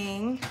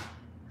using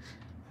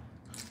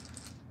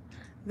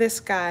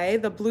this guy,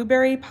 the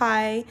blueberry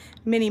pie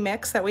mini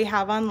mix that we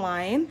have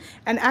online.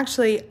 And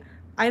actually,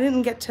 I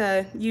didn't get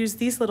to use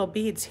these little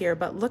beads here,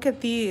 but look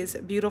at these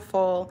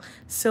beautiful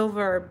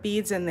silver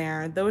beads in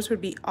there. Those would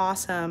be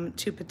awesome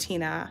to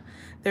patina.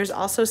 There's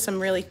also some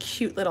really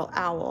cute little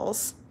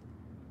owls.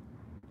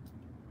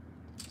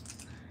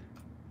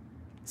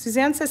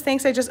 Suzanne says,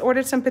 thanks, I just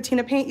ordered some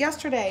patina paint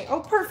yesterday.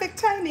 Oh, perfect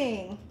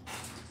timing.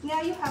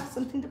 Now you have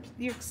something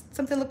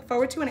to look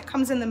forward to, and it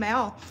comes in the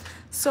mail.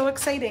 So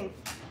exciting.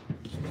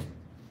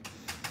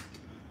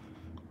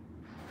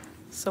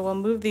 So we'll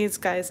move these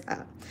guys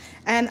up.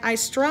 And I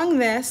strung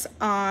this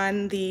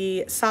on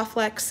the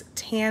Softflex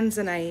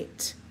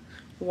Tanzanite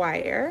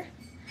wire.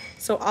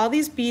 So all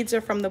these beads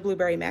are from the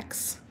blueberry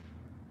mix.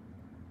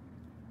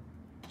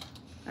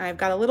 I've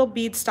got a little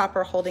bead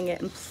stopper holding it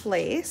in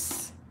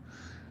place.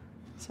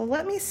 So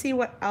let me see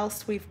what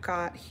else we've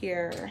got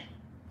here.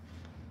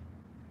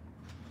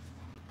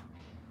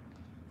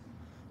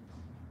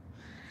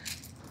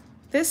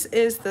 This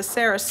is the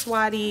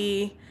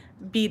Saraswati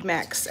bead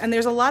mix, and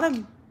there's a lot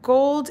of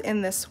gold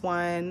in this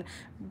one,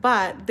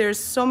 but there's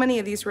so many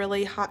of these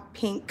really hot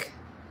pink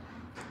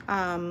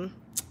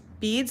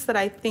beads that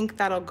I think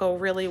that'll go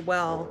really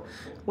well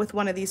with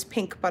one of these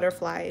pink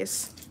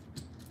butterflies.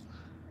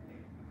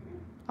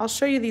 I'll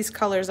show you these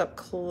colors up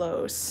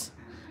close,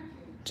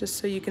 just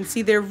so you can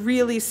see they're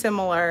really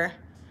similar.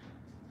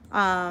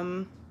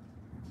 I'm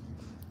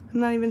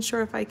not even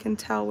sure if I can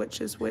tell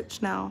which is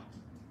which now.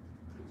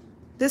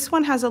 This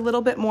one has a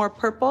little bit more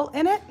purple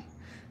in it.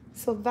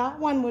 So that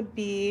one would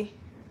be,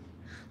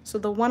 so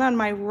the one on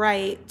my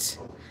right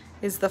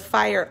is the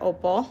fire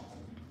opal,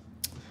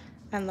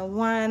 and the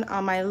one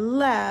on my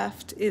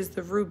left is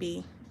the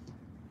ruby.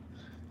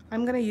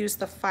 I'm gonna use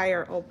the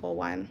fire opal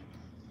one.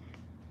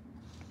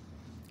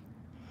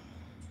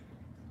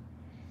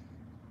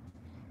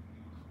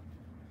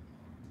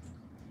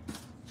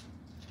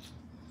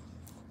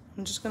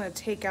 I'm just gonna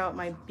take out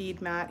my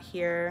bead mat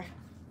here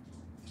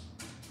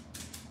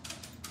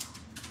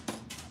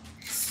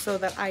so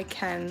that I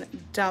can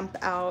dump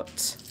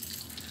out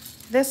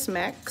this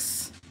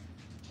mix.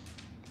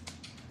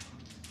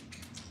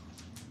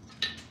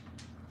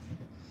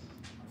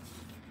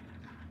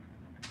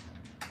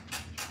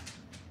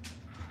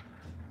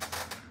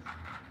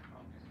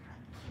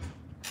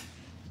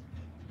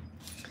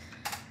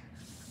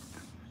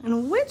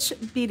 And which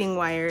beading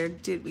wire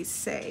did we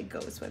say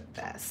goes with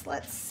this?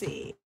 Let's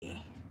see.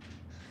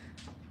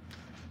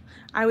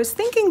 I was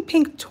thinking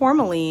pink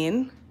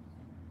tourmaline.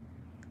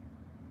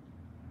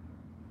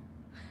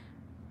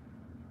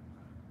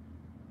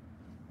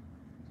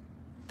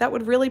 That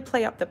would really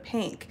play up the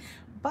pink,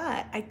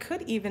 but I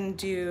could even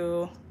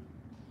do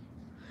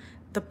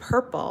the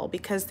purple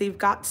because they've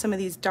got some of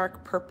these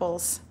dark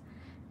purples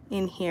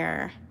in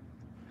here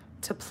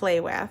to play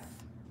with.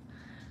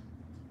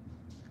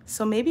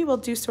 So maybe we'll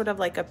do sort of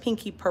like a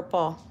pinky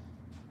purple.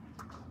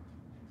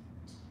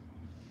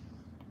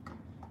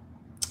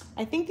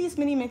 I think these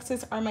mini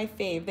mixes are my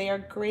fave. They are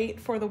great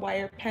for the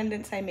wire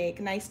pendants I make.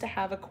 Nice to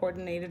have a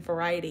coordinated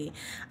variety.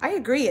 I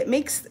agree, it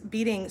makes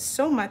beading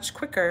so much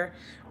quicker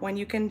when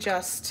you can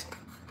just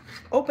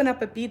open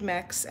up a bead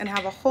mix and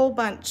have a whole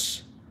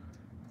bunch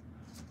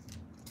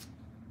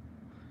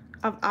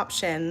of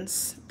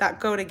options that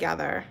go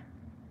together.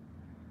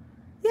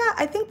 Yeah,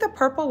 I think the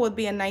purple would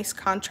be a nice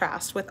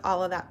contrast with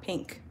all of that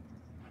pink.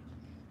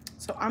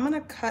 So I'm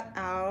gonna cut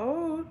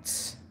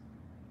out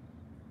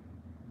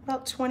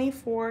about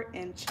 24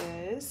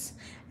 inches.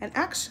 And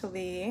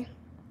actually,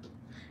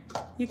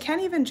 you can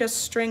even just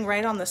string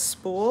right on the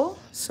spool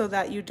so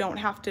that you don't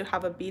have to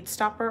have a bead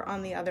stopper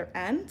on the other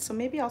end. So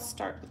maybe I'll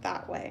start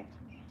that way.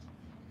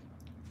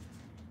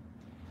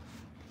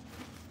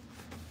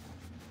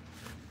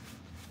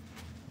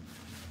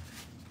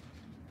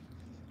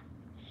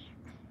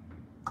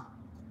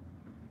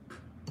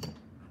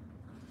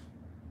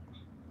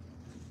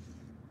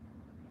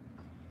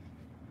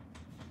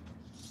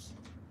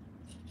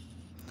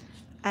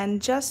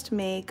 And just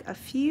make a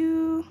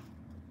few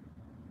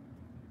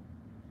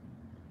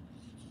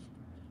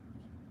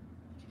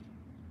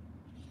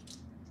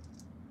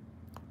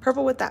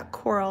purple with that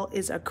coral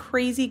is a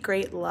crazy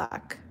great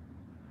luck.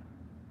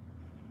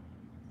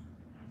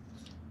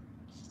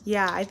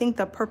 Yeah, I think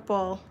the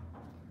purple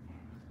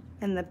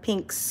and the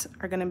pinks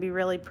are gonna be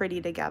really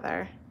pretty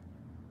together.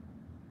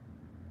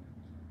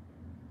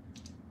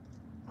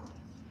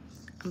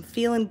 I'm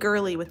feeling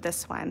girly with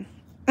this one.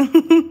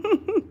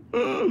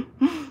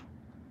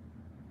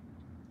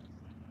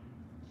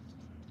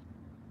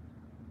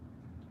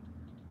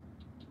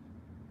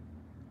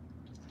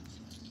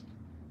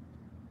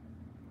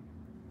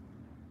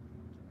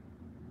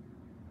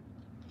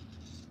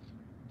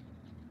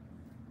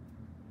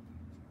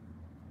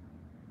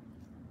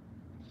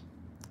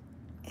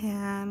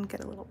 And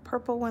get a little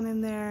purple one in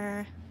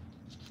there.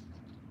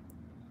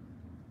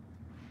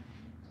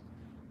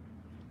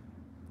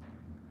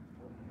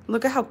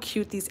 Look at how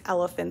cute these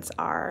elephants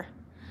are.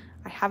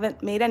 I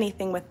haven't made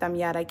anything with them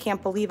yet. I can't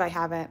believe I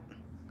haven't.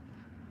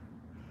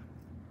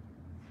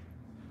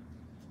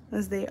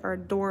 As they are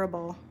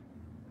adorable.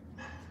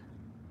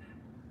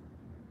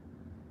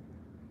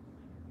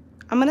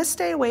 I'm gonna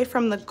stay away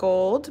from the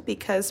gold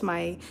because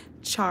my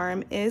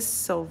charm is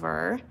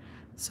silver.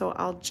 So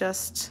I'll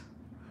just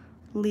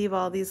leave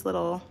all these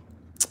little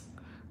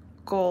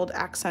gold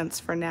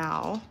accents for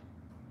now.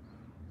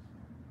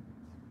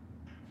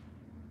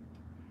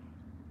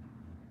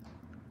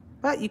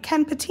 But you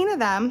can patina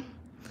them.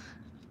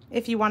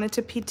 If you wanted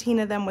to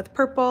patina them with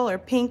purple or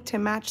pink to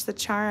match the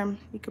charm,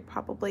 you could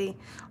probably,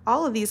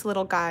 all of these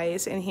little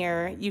guys in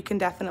here, you can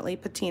definitely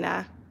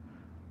patina.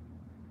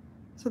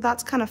 So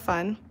that's kind of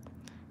fun.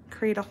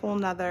 Create a whole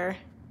nother,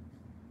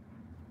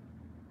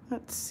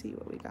 let's see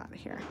what we got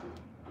here.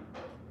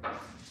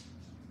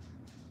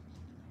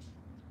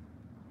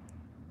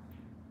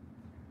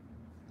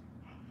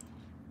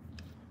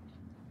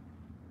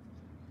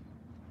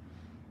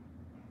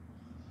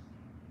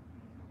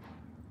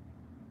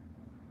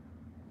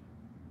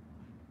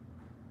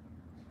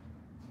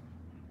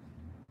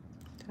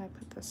 Did I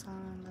put this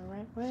on the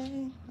right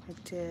way? I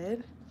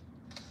did.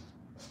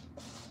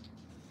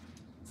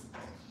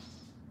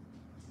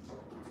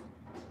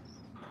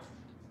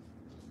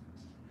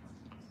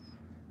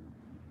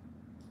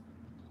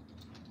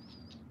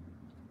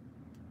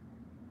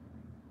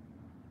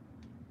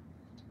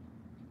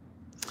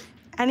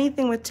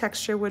 Anything with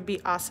texture would be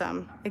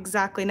awesome.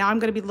 Exactly. Now I'm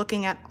going to be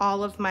looking at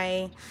all of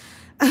my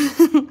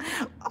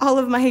all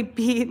of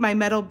my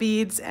metal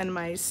beads and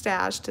my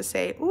stash to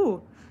say,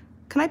 ooh,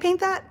 can I paint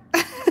that?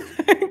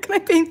 Can I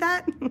paint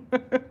that?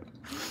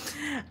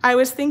 I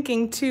was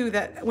thinking too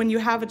that when you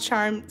have a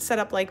charm set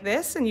up like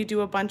this and you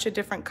do a bunch of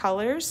different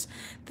colors,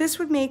 this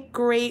would make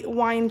great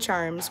wine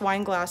charms,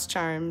 wine glass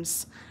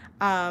charms.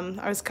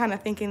 I was kind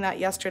of thinking that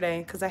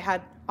yesterday because I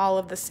had all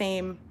of the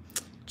same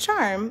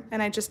charm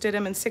and I just did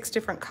them in 6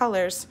 different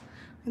colors.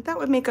 I think that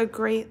would make a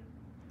great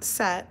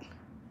set.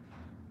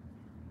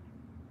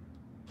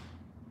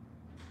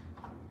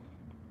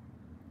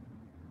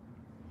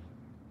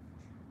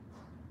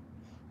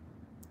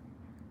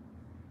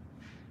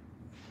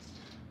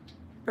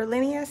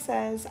 Berlinia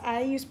says,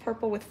 I use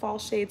purple with fall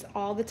shades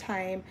all the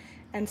time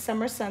and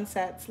summer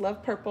sunsets,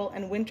 love purple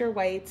and winter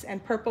whites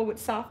and purple with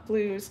soft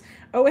blues,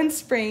 oh, and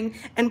spring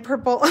and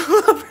purple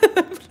all over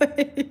the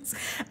place.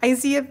 I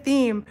see a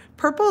theme.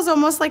 Purple is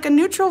almost like a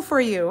neutral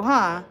for you,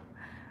 huh?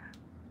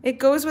 It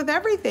goes with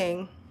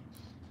everything.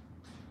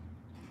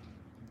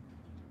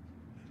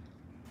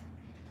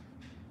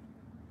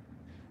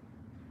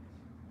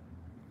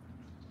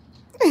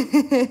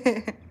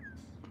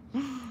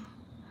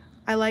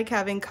 I like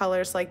having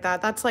colors like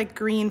that. That's like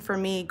green for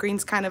me.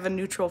 Green's kind of a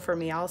neutral for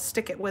me. I'll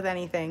stick it with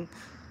anything.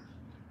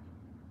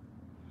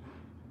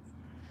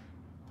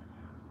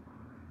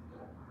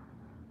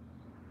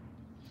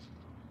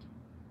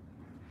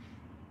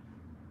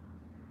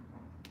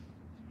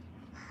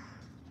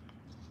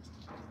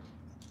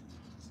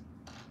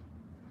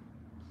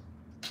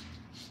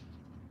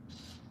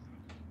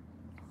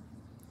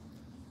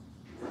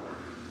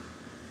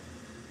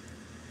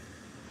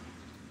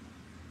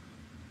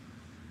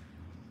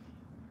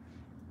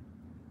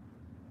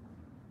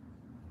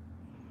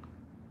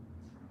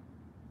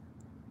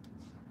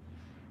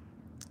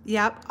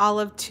 Yep,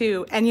 olive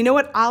too. And you know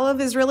what olive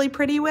is really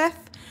pretty with?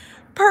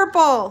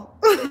 Purple.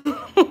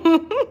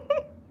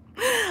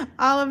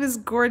 Olive is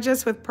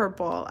gorgeous with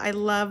purple. I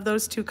love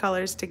those 2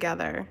 colors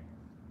together.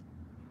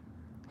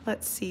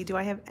 Let's see, do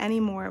I have any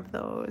more of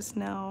those?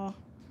 No.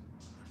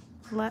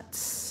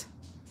 Let's...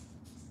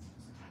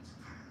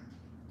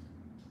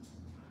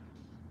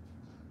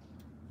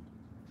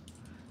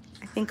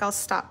 I think I'll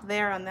stop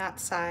there on that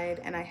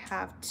side and I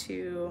have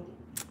to...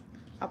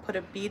 I'll put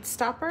a bead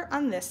stopper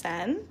on this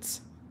end.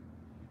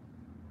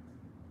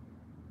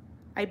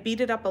 I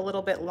beat it up a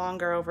little bit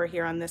longer over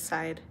here on this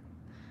side.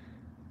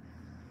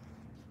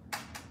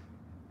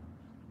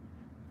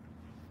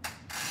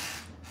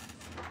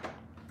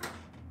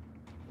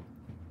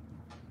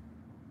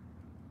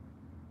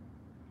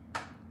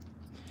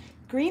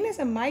 Green is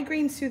a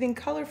migraine soothing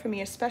color for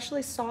me,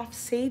 especially soft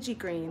sagey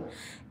green.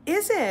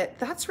 Is it?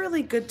 That's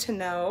really good to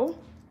know.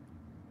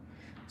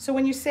 So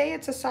when you say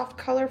it's a soft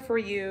color for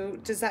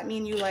you, does that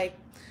mean you like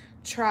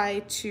try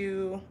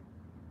to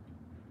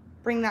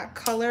bring that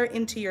color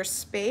into your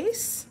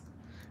space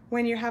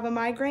when you have a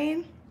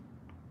migraine?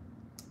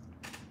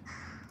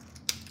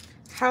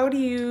 How do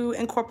you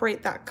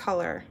incorporate that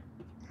color?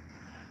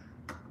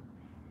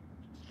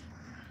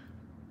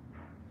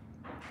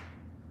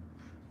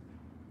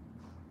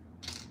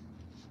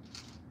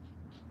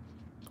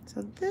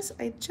 So this,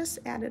 I just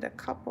added a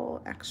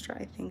couple extra,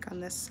 I think,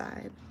 on this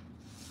side.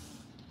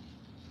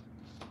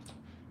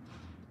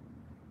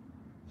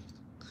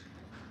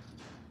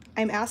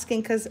 I'm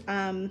asking because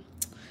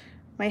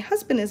my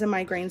husband is a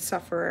migraine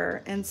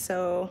sufferer, and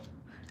so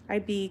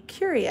I'd be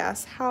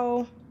curious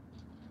how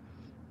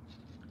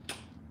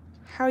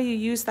you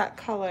use that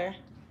color.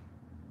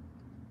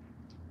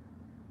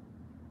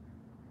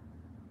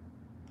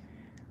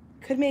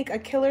 could make a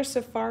killer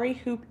safari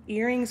hoop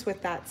earrings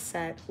with that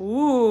set.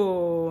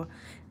 Ooh,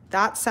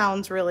 that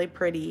sounds really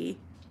pretty.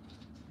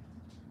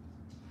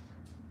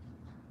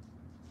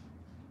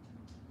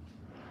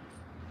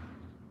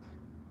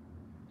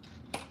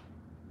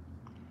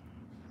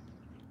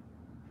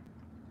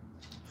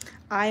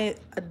 I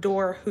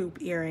adore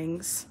hoop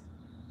earrings.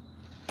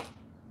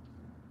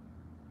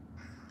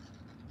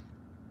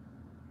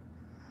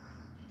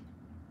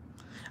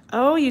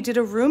 Oh, you did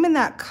a room in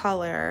that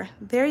color.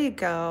 There you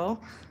go.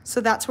 So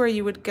that's where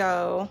you would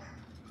go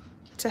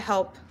to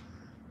help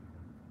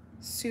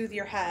soothe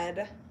your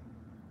head.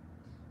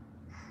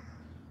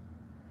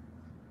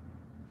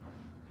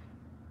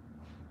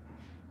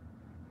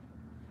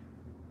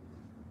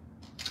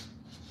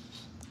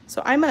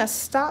 So I'm gonna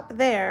stop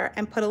there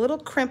and put a little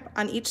crimp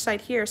on each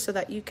side here so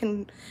that you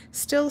can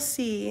still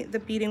see the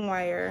beading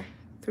wire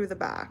through the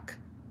back.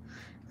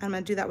 I'm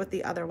gonna do that with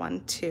the other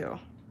one too.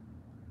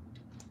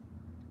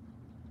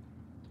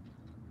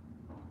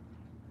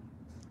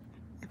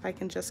 If I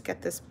can just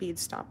get this bead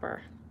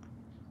stopper.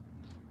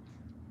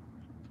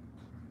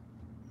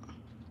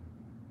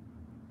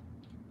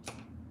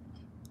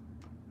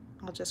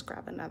 I'll just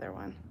grab another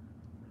one.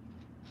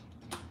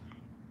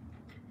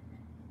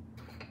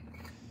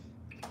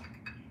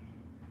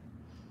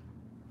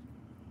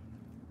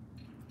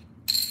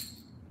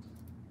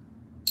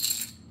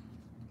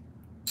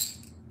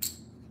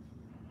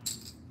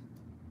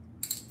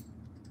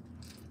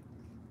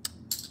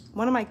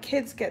 One of my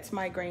kids gets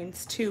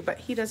migraines too, but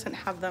he doesn't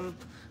have them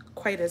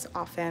quite as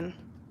often.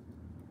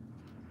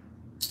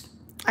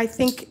 I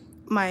think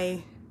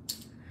my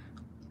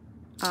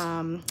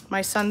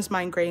my son's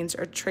migraines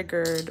are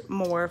triggered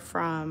more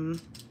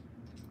from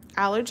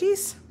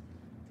allergies.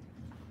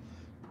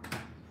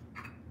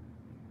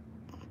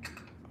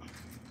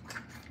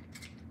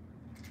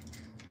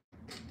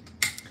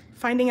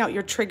 Finding out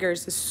your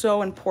triggers is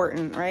so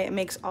important, right? It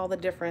makes all the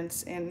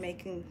difference in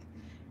making,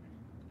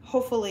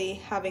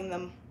 hopefully having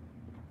them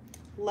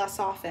less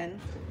often.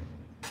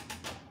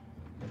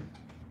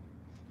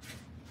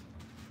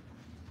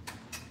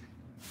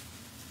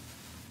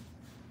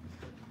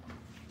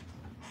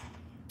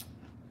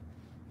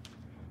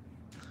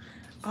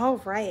 All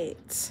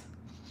right.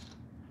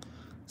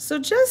 So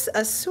just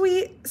a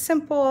sweet,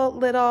 simple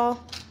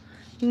little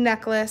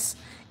necklace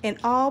in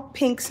all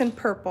pinks and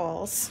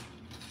purples.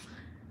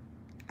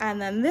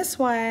 And then this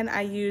one,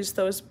 I use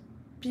those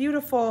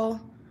beautiful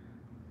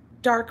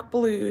dark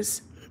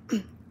blues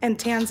and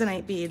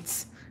tanzanite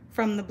beads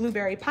from the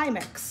blueberry pie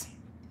mix.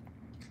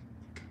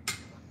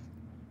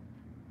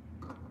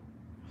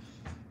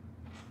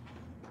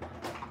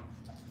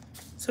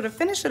 So to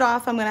finish it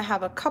off, I'm gonna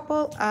have a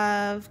couple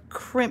of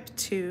crimp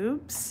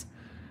tubes.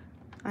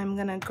 I'm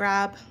gonna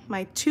grab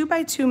my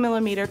 2x2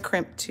 millimeter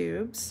crimp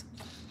tubes.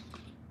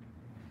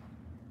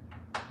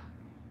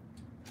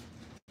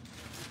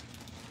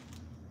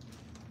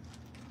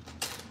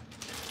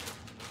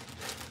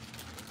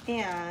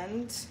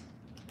 And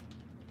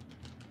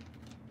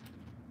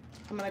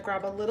I'm gonna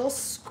grab a little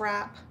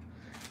scrap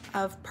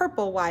of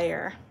purple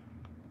wire.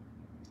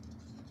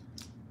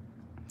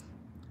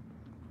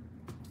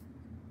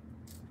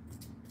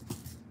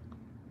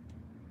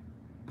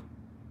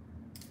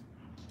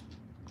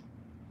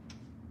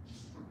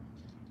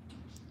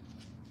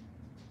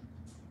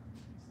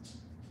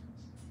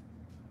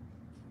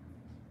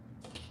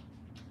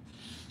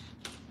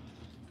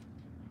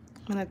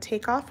 I'm gonna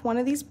take off one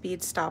of these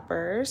bead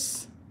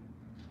stoppers.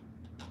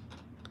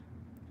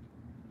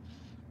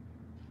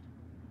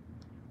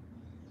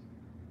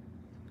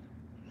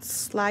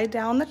 Slide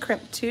down the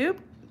crimp tube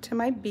to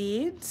my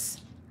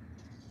beads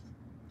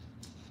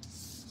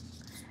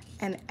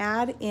and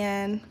add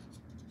in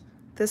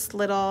this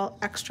little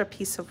extra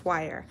piece of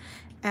wire.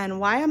 And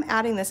why I'm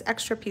adding this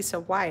extra piece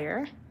of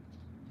wire,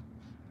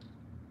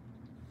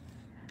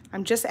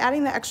 I'm just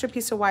adding the extra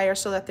piece of wire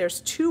so that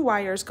there's 2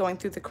 wires going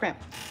through the crimp.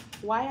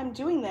 Why I'm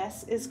doing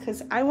this is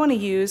because I want to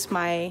use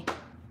my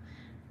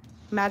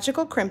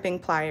magical crimping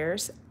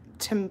pliers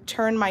to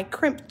turn my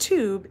crimp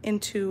tube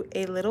into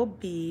a little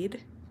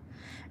bead.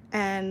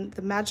 And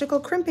the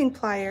magical crimping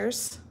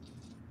pliers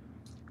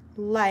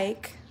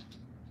like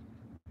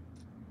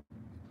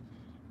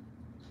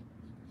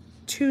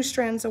 2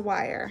 strands of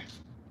wire.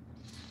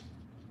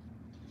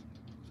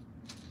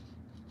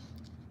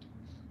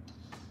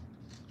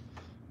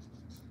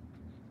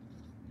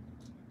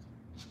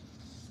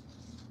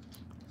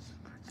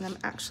 And I'm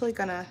actually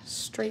gonna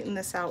straighten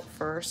this out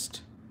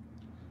first.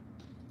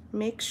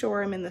 Make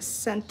sure I'm in the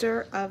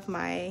center of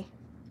my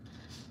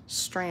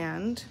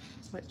strand,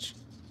 which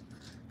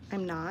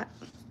I'm not.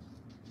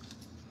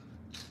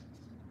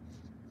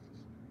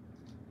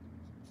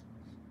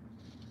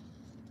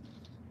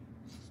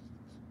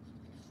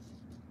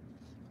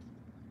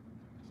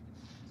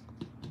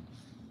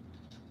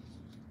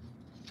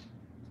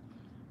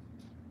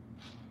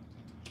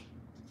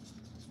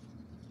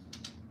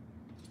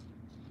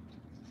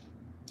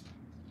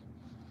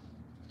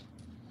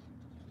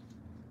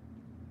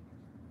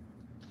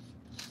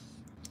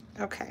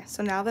 Okay,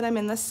 so now that I'm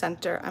in the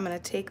center, I'm gonna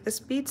take this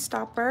bead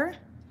stopper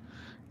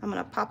I'm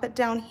gonna pop it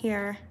down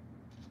here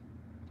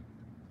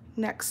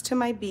next to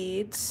my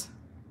beads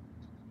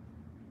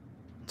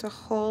to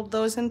hold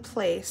those in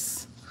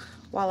place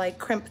while I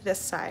crimp this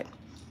side.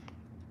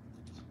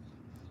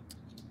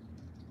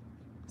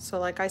 So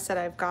like I said,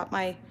 I've got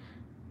my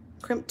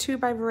crimp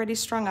tube I've already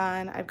strung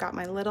on. I've got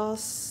my little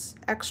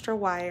extra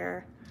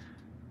wire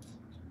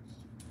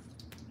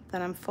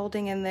that I'm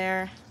folding in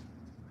there.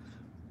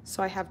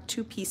 So I have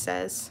 2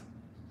 pieces.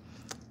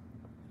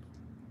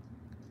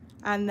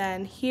 And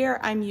then here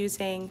I'm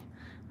using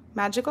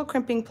magical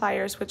crimping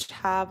pliers, which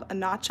have a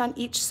notch on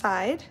each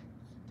side.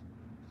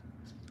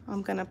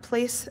 I'm gonna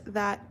place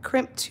that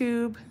crimp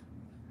tube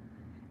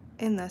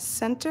in the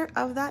center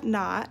of that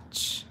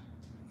notch,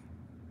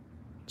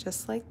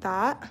 just like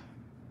that.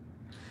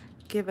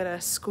 Give it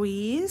a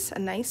squeeze, a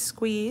nice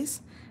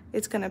squeeze.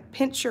 It's gonna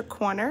pinch your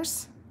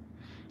corners.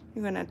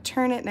 You're gonna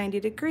turn it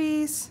 90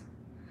 degrees,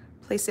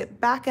 place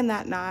it back in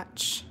that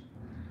notch,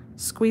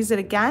 squeeze it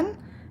again,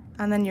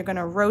 and then you're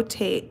gonna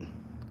rotate.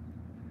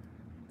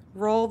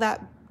 Roll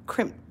that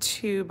crimp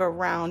tube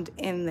around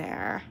in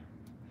there,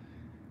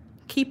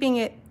 keeping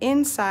it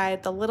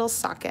inside the little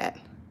socket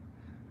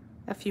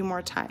a few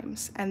more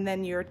times, and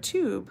then your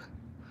tube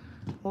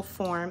will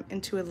form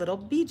into a little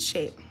bead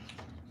shape.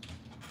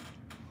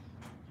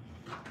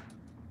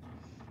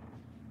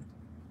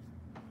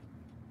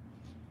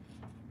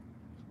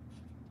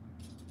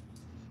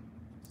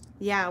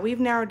 Yeah, we've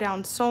narrowed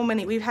down so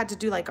many. We've had to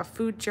do like a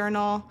food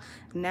journal,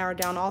 narrow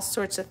down all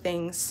sorts of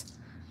things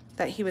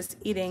that he was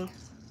eating,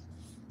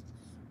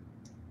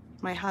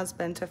 my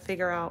husband, to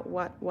figure out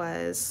what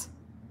was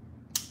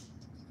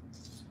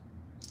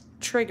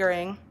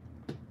triggering.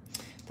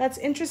 That's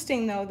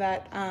interesting though,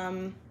 that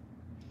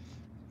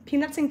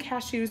peanuts and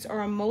cashews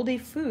are a moldy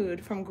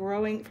food from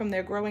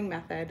their growing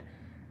method.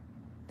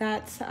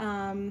 That's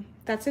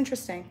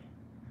interesting.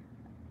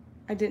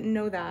 I didn't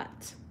know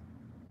that.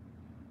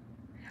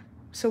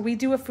 So we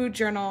do a food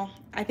journal.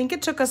 I think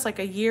it took us like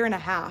 1.5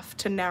 years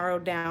to narrow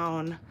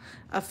down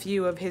a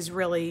few of his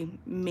really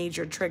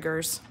major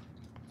triggers.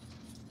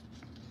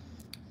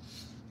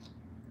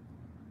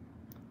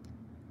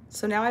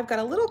 So now I've got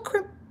a little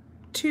crimp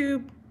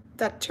tube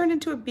that turned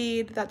into a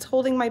bead that's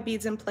holding my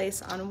beads in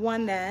place on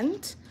one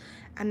end.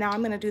 And now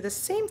I'm gonna do the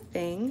same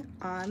thing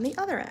on the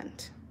other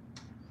end.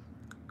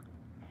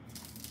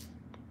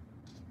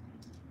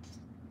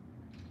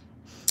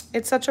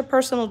 It's such a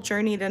personal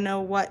journey to know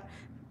what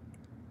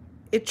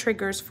it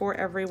triggers for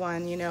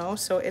everyone, you know?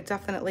 So it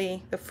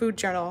definitely, the food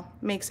journal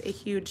makes a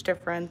huge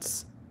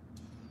difference.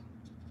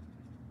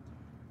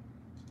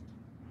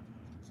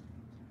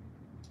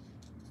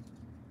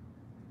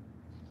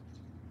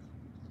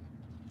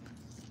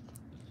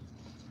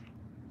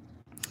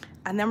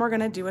 And then we're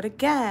gonna do it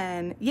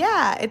again.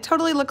 Yeah, it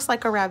totally looks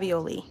like a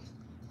ravioli.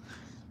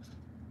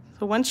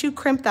 So once you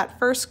crimp that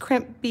first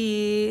crimp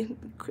bead,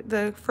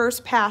 the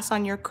first pass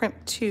on your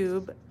crimp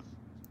tube,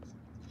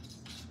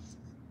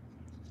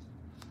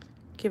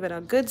 give it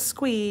a good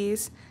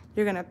squeeze.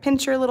 You're gonna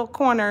pinch your little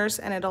corners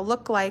and it'll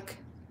look like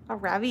a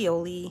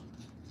ravioli.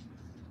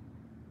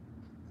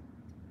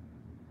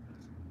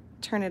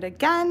 Turn it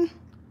again.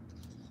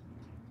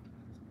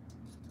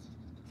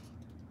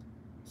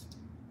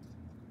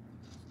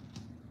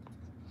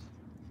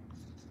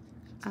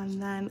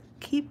 And then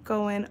keep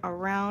going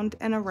around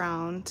and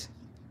around.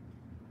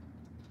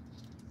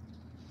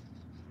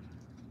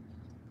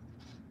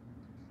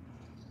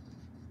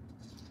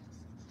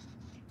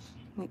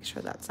 Make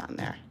sure that's on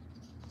there.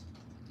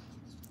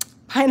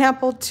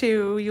 Pineapple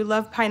too, you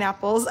love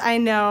pineapples. I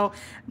know,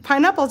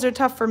 pineapples are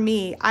tough for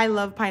me. I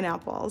love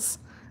pineapples,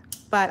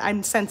 but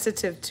I'm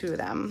sensitive to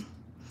them.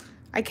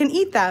 I can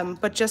eat them,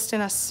 but just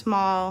in a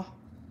small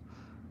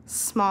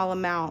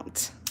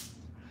amount.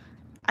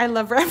 I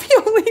love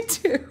ravioli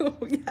too,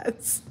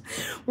 yes.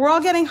 We're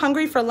all getting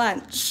hungry for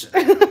lunch.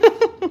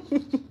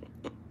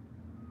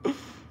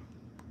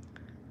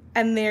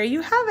 And there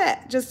you have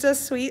it, just a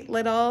sweet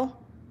little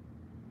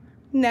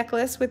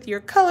necklace with your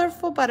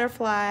colorful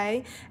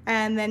butterfly,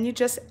 and then you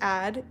just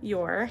add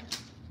your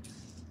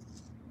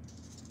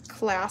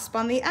clasp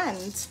on the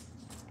end.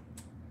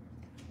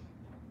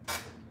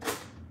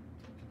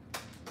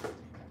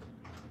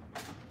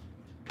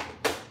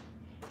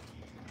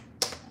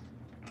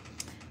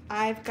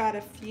 I've got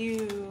a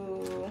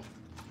few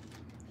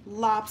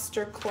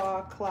lobster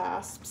claw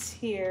clasps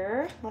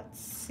here. Let's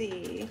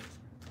see.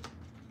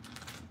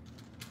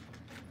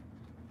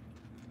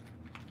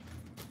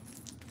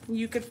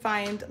 You could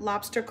find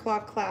lobster claw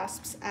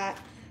clasps at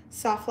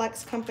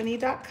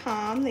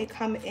softflexcompany.com. They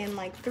come in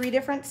like 3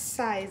 different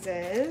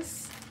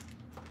sizes.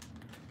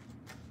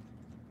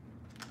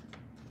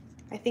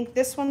 I think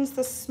this one's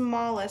the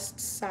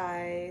smallest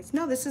size.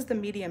 No, this is the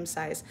medium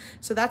size.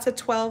 So that's a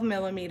 12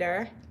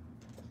 millimeter.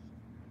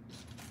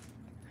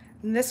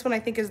 And this one I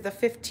think is the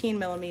 15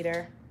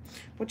 millimeter,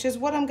 which is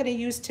what I'm gonna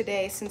use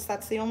today since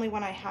that's the only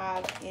one I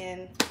have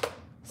in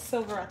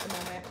silver at the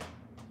moment.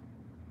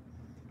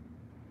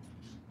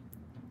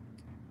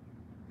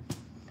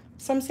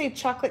 Some say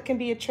chocolate can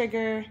be a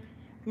trigger.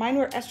 Mine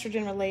were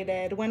estrogen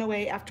related, went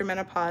away after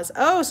menopause.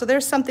 Oh, so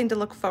there's something to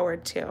look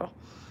forward to.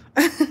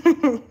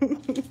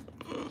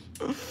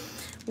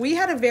 We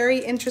had a very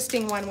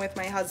interesting one with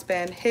my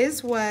husband.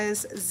 His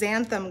was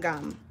xanthan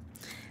gum,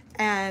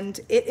 and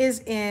it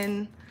is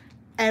in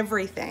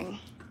everything.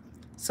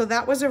 So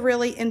that was a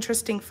really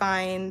interesting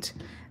find.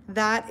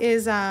 That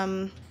is,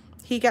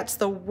 he gets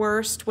the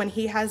worst when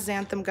he has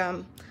xanthan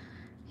gum.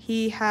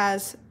 He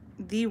has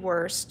the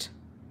worst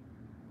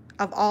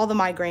of all the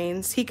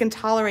migraines. He can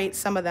tolerate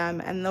some of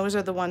them, and those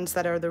are the ones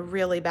that are the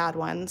really bad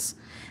ones.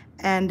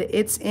 And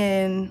it's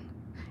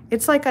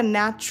like a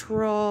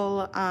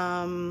natural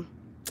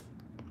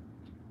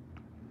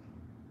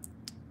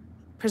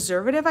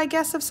preservative, I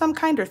guess, of some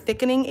kind, or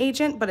thickening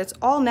agent, but it's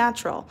all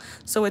natural.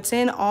 So it's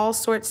in all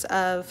sorts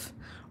of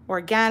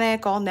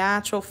organic, all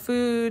natural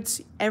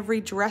foods,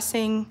 every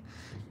dressing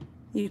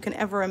you can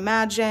ever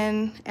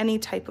imagine, any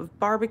type of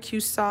barbecue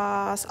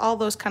sauce, all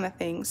those kind of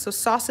things. So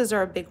sauces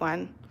are a big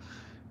one.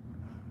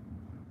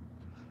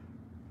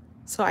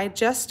 So I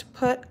just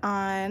put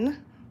on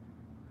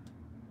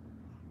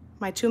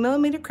my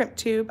 2mm crimp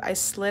tube. I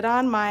slid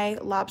on my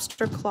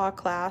lobster claw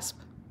clasp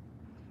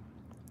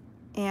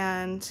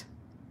and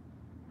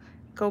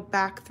go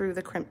back through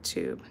the crimp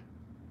tube.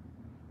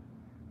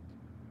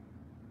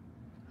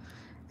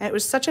 And it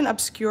was such an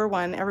obscure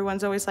one.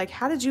 Everyone's always like,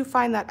 how did you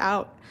find that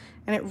out?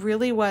 And it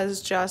really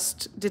was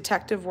just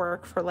detective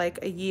work for like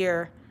a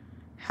year,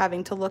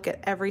 having to look at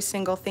every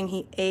single thing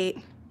he ate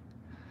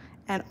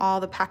and all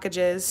the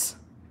packages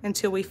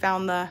until we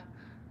found the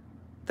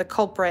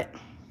culprit.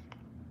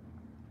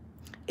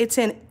 It's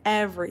in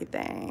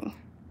everything.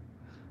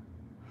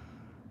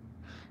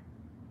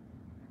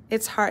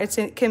 It's hard,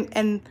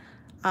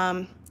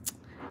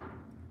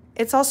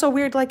 it's also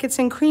weird, like it's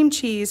in cream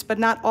cheese, but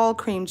not all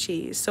cream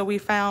cheese. So we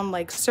found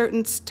like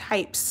certain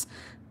types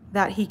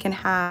that he can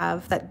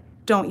have that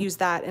don't use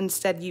that,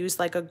 instead use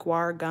like a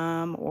guar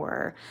gum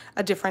or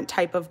a different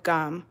type of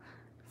gum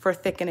for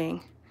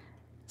thickening.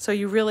 So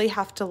you really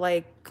have to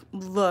like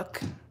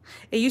look.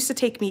 It used to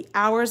take me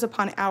hours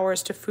upon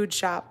hours to food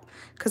shop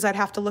because I'd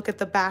have to look at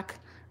the back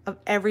of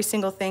every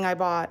single thing I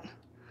bought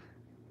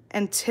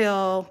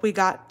until we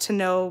got to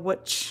know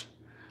which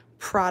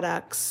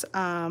products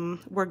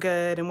were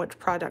good and which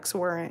products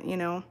weren't, you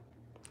know.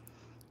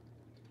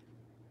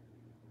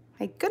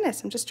 My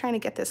goodness, I'm just trying to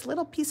get this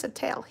little piece of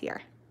tail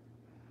here.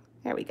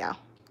 There we go.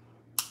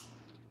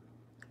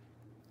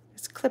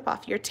 Just clip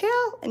off your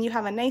tail and you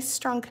have a nice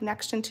strong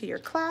connection to your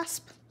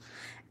clasp.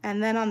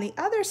 And then on the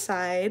other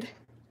side,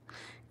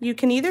 you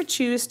can either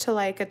choose to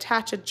like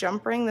attach a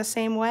jump ring the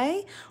same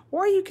way,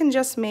 or you can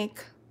just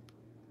make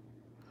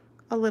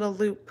a little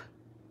loop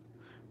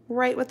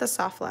right with the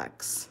soft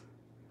flex.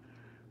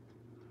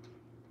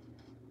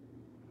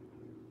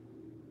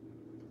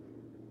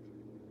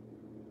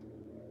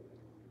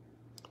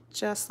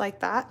 Just like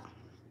that.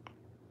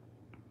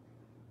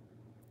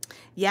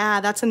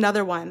 Yeah, that's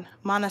another one.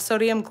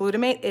 Monosodium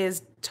glutamate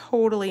is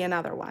totally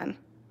another one.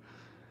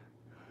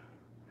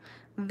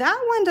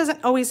 That one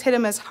doesn't always hit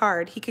him as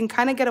hard. He can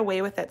kind of get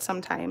away with it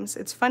sometimes.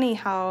 It's funny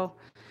how,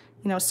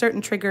 you know,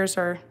 certain triggers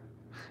are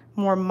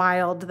more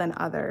mild than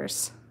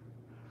others.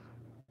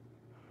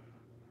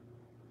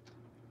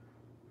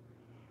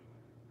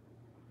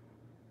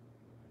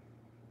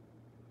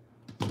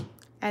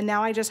 And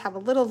now I just have a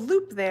little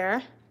loop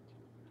there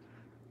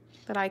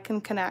that I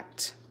can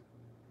connect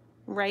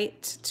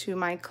right to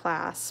my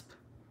clasp.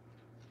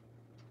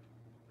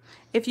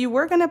 If you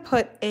were gonna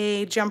put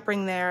a jump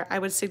ring there, I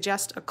would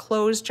suggest a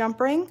closed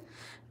jump ring,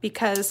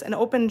 because an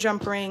open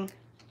jump ring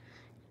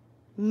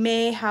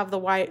may have the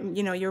wire,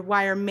 you know, your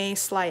wire may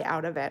slide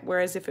out of it.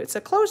 Whereas if it's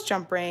a closed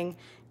jump ring,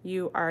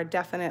 you are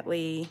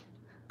definitely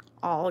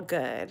all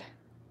good.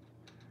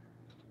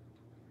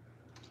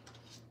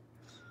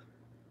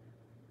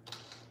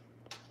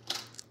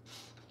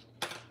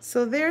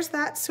 So there's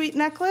that sweet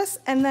necklace,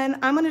 and then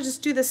I'm gonna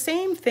just do the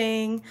same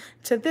thing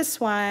to this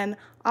one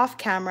off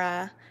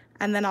camera,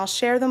 and then I'll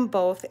share them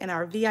both in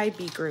our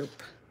VIB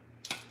group.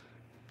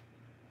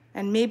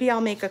 And maybe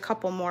I'll make a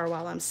couple more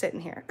while I'm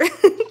sitting here,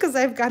 because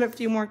I've got a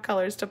few more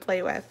colors to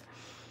play with.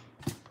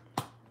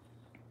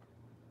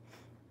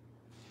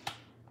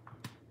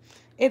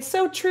 It's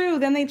so true,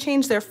 then they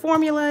change their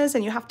formulas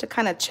and you have to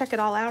kind of check it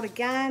all out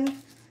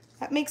again.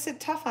 That makes it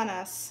tough on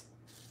us.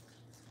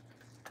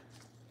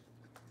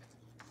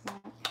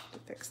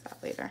 Fix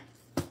that later.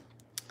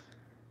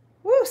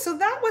 Woo, so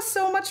that was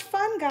so much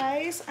fun,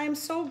 guys. I'm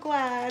so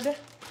glad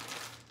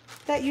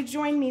that you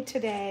joined me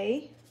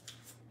today.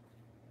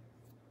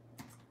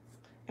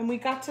 And we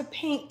got to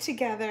paint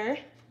together.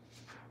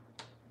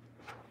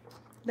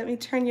 Let me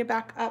turn you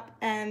back up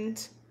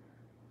and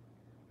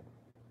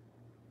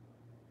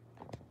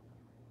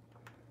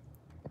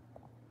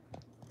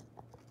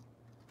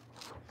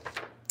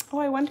oh,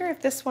 I wonder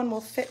if this one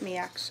will fit me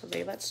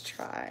actually. Let's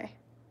try.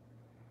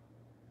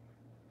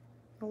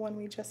 The one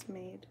we just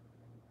made.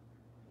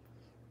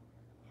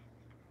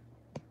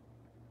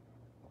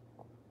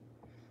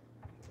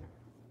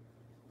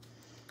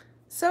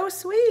 So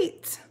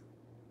sweet.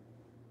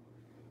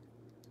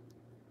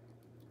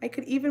 I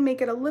could even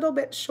make it a little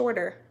bit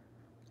shorter.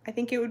 I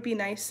think it would be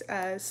nice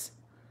as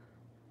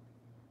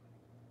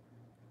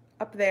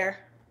up there.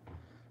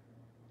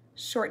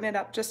 Shorten it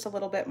up just a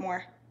little bit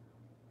more.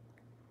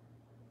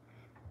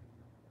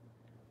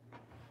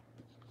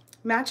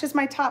 Matches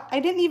my top. I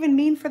didn't even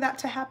mean for that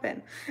to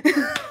happen.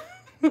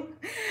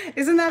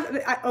 Isn't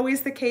that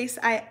always the case?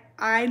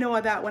 I know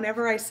that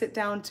whenever I sit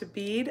down to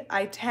bead,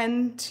 I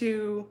tend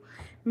to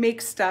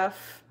make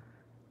stuff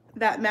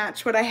that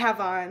match what I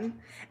have on.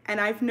 And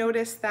I've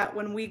noticed that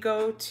when we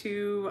go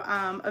to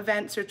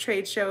events or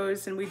trade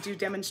shows and we do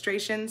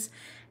demonstrations,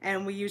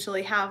 and we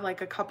usually have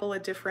like a couple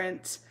of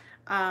different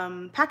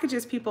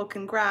packages people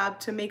can grab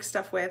to make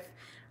stuff with,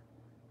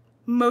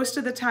 most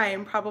of the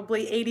time,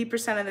 probably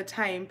 80% of the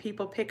time,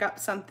 people pick up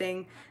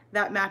something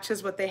that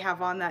matches what they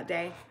have on that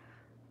day.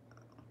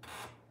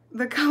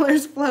 The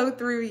colors flow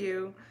through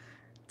you.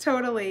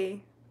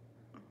 Totally.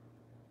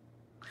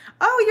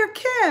 Oh, you're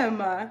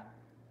Kim.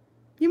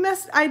 You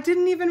messed, I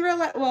didn't even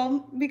realize,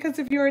 well, because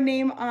of your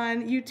name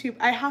on YouTube,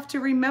 I have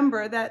to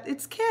remember that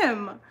it's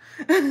Kim.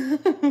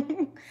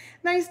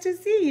 Nice to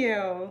see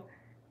you.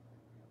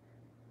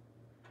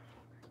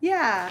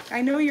 Yeah,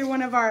 I know you're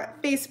one of our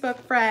Facebook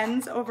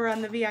friends over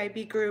on the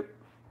VIB group.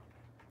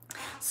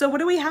 So what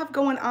do we have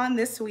going on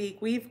this week?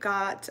 We've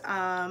got,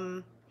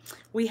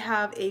 we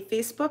have a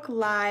Facebook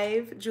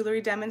Live jewelry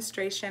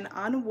demonstration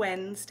on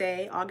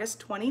Wednesday,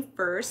 August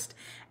 21st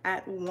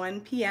at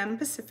 1 p.m.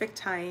 Pacific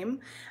time.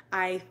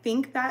 I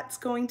think that's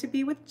going to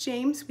be with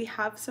James. We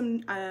have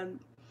some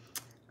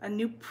a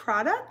new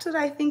product that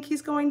I think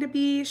he's going to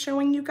be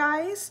showing you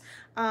guys.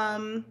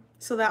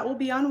 So that will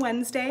be on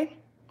Wednesday.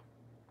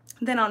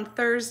 Then on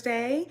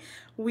Thursday,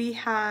 we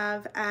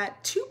have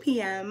at 2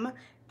 p.m.,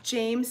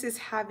 James is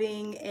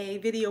having a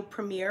video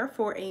premiere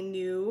for a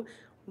new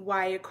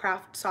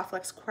Wirecraft,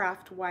 Softflex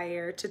craft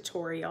wire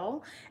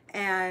tutorial,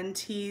 and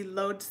he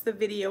loads the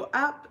video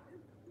up.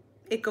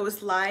 It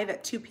goes live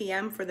at 2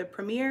 p.m. for the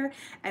premiere,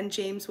 and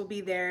James will be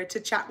there to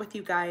chat with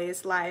you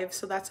guys live,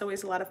 so that's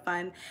always a lot of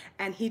fun.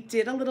 And he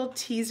did a little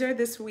teaser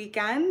this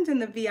weekend in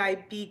the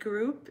VIB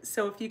group,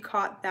 so if you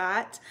caught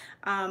that,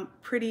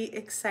 pretty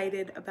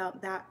excited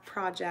about that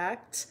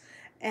project.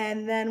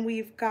 And then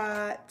we've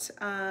got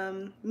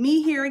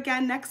me here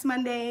again next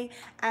Monday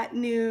at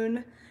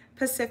noon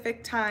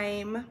Pacific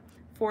time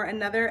for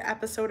another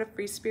episode of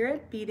Free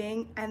Spirit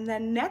Beading. And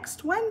then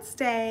next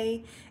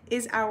Wednesday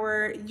is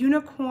our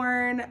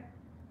Unicorn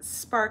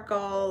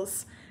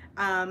Sparkles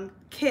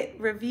kit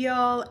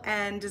reveal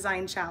and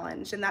design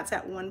challenge, and that's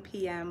at 1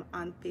 p.m.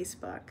 on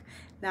Facebook.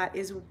 That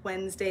is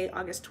Wednesday,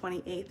 August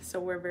 28th, so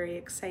we're very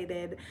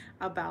excited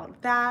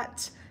about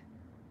that.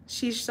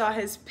 She saw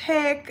his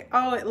pic.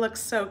 Oh, it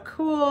looks so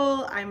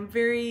cool. I'm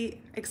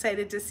very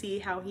excited to see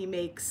how he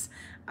makes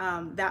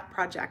that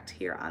project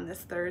here on this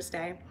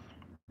Thursday.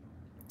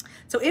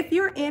 So if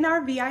you're in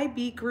our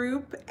VIB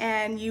group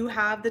and you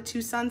have the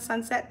Tucson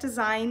Sunset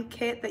Design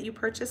Kit that you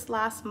purchased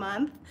last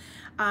month,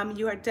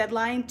 your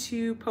deadline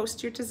to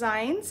post your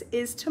designs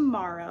is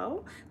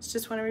tomorrow. So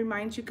just want to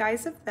remind you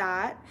guys of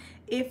that.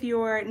 If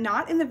you're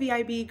not in the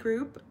VIB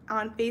group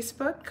on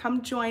Facebook,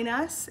 come join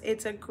us.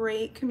 It's a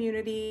great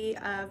community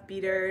of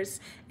beaders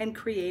and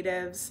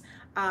creatives.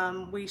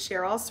 We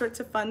share all sorts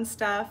of fun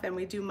stuff, and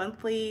we do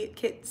monthly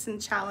kits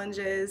and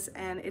challenges,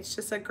 and it's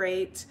just a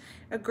great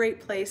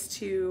place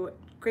to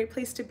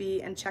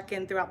be and check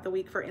in throughout the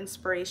week for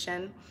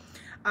inspiration.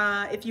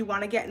 If you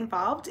want to get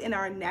involved in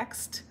our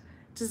next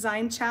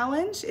design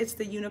challenge, it's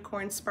the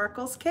Unicorn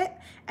Sparkles kit,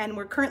 and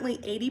we're currently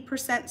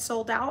 80%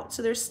 sold out,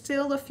 so there's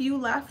still a few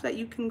left that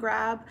you can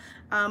grab,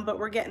 but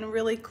we're getting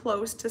really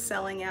close to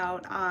selling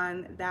out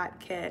on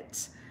that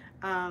kit,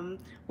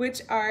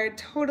 which are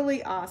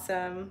totally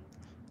awesome.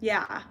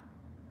 Yeah,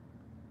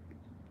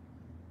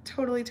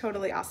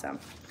 totally awesome.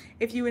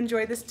 If you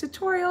enjoyed this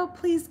tutorial,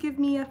 please give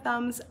me a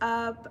thumbs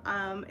up.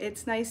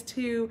 It's nice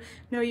to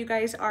know you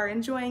guys are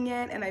enjoying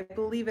it, and I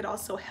believe it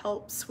also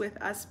helps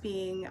with us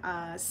being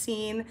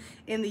seen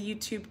in the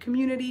YouTube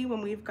community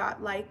when we've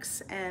got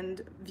likes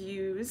and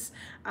views.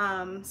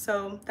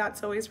 So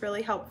that's always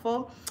really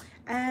helpful.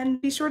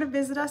 And be sure to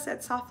visit us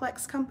at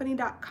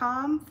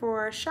softflexcompany.com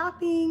for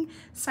shopping.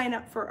 Sign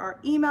up for our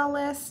email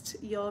list.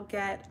 You'll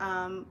get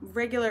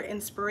regular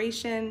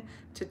inspiration,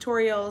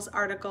 tutorials,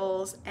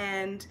 articles,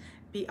 and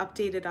be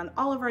updated on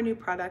all of our new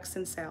products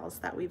and sales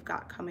that we've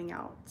got coming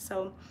out.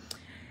 So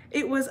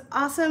it was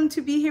awesome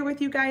to be here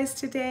with you guys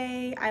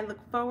today. I look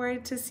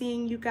forward to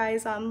seeing you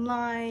guys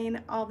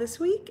online all this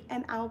week,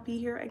 and I'll be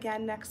here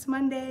again next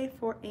Monday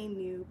for a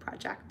new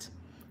project.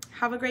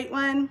 Have a great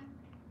one.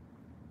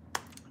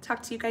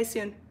 Talk to you guys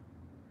soon.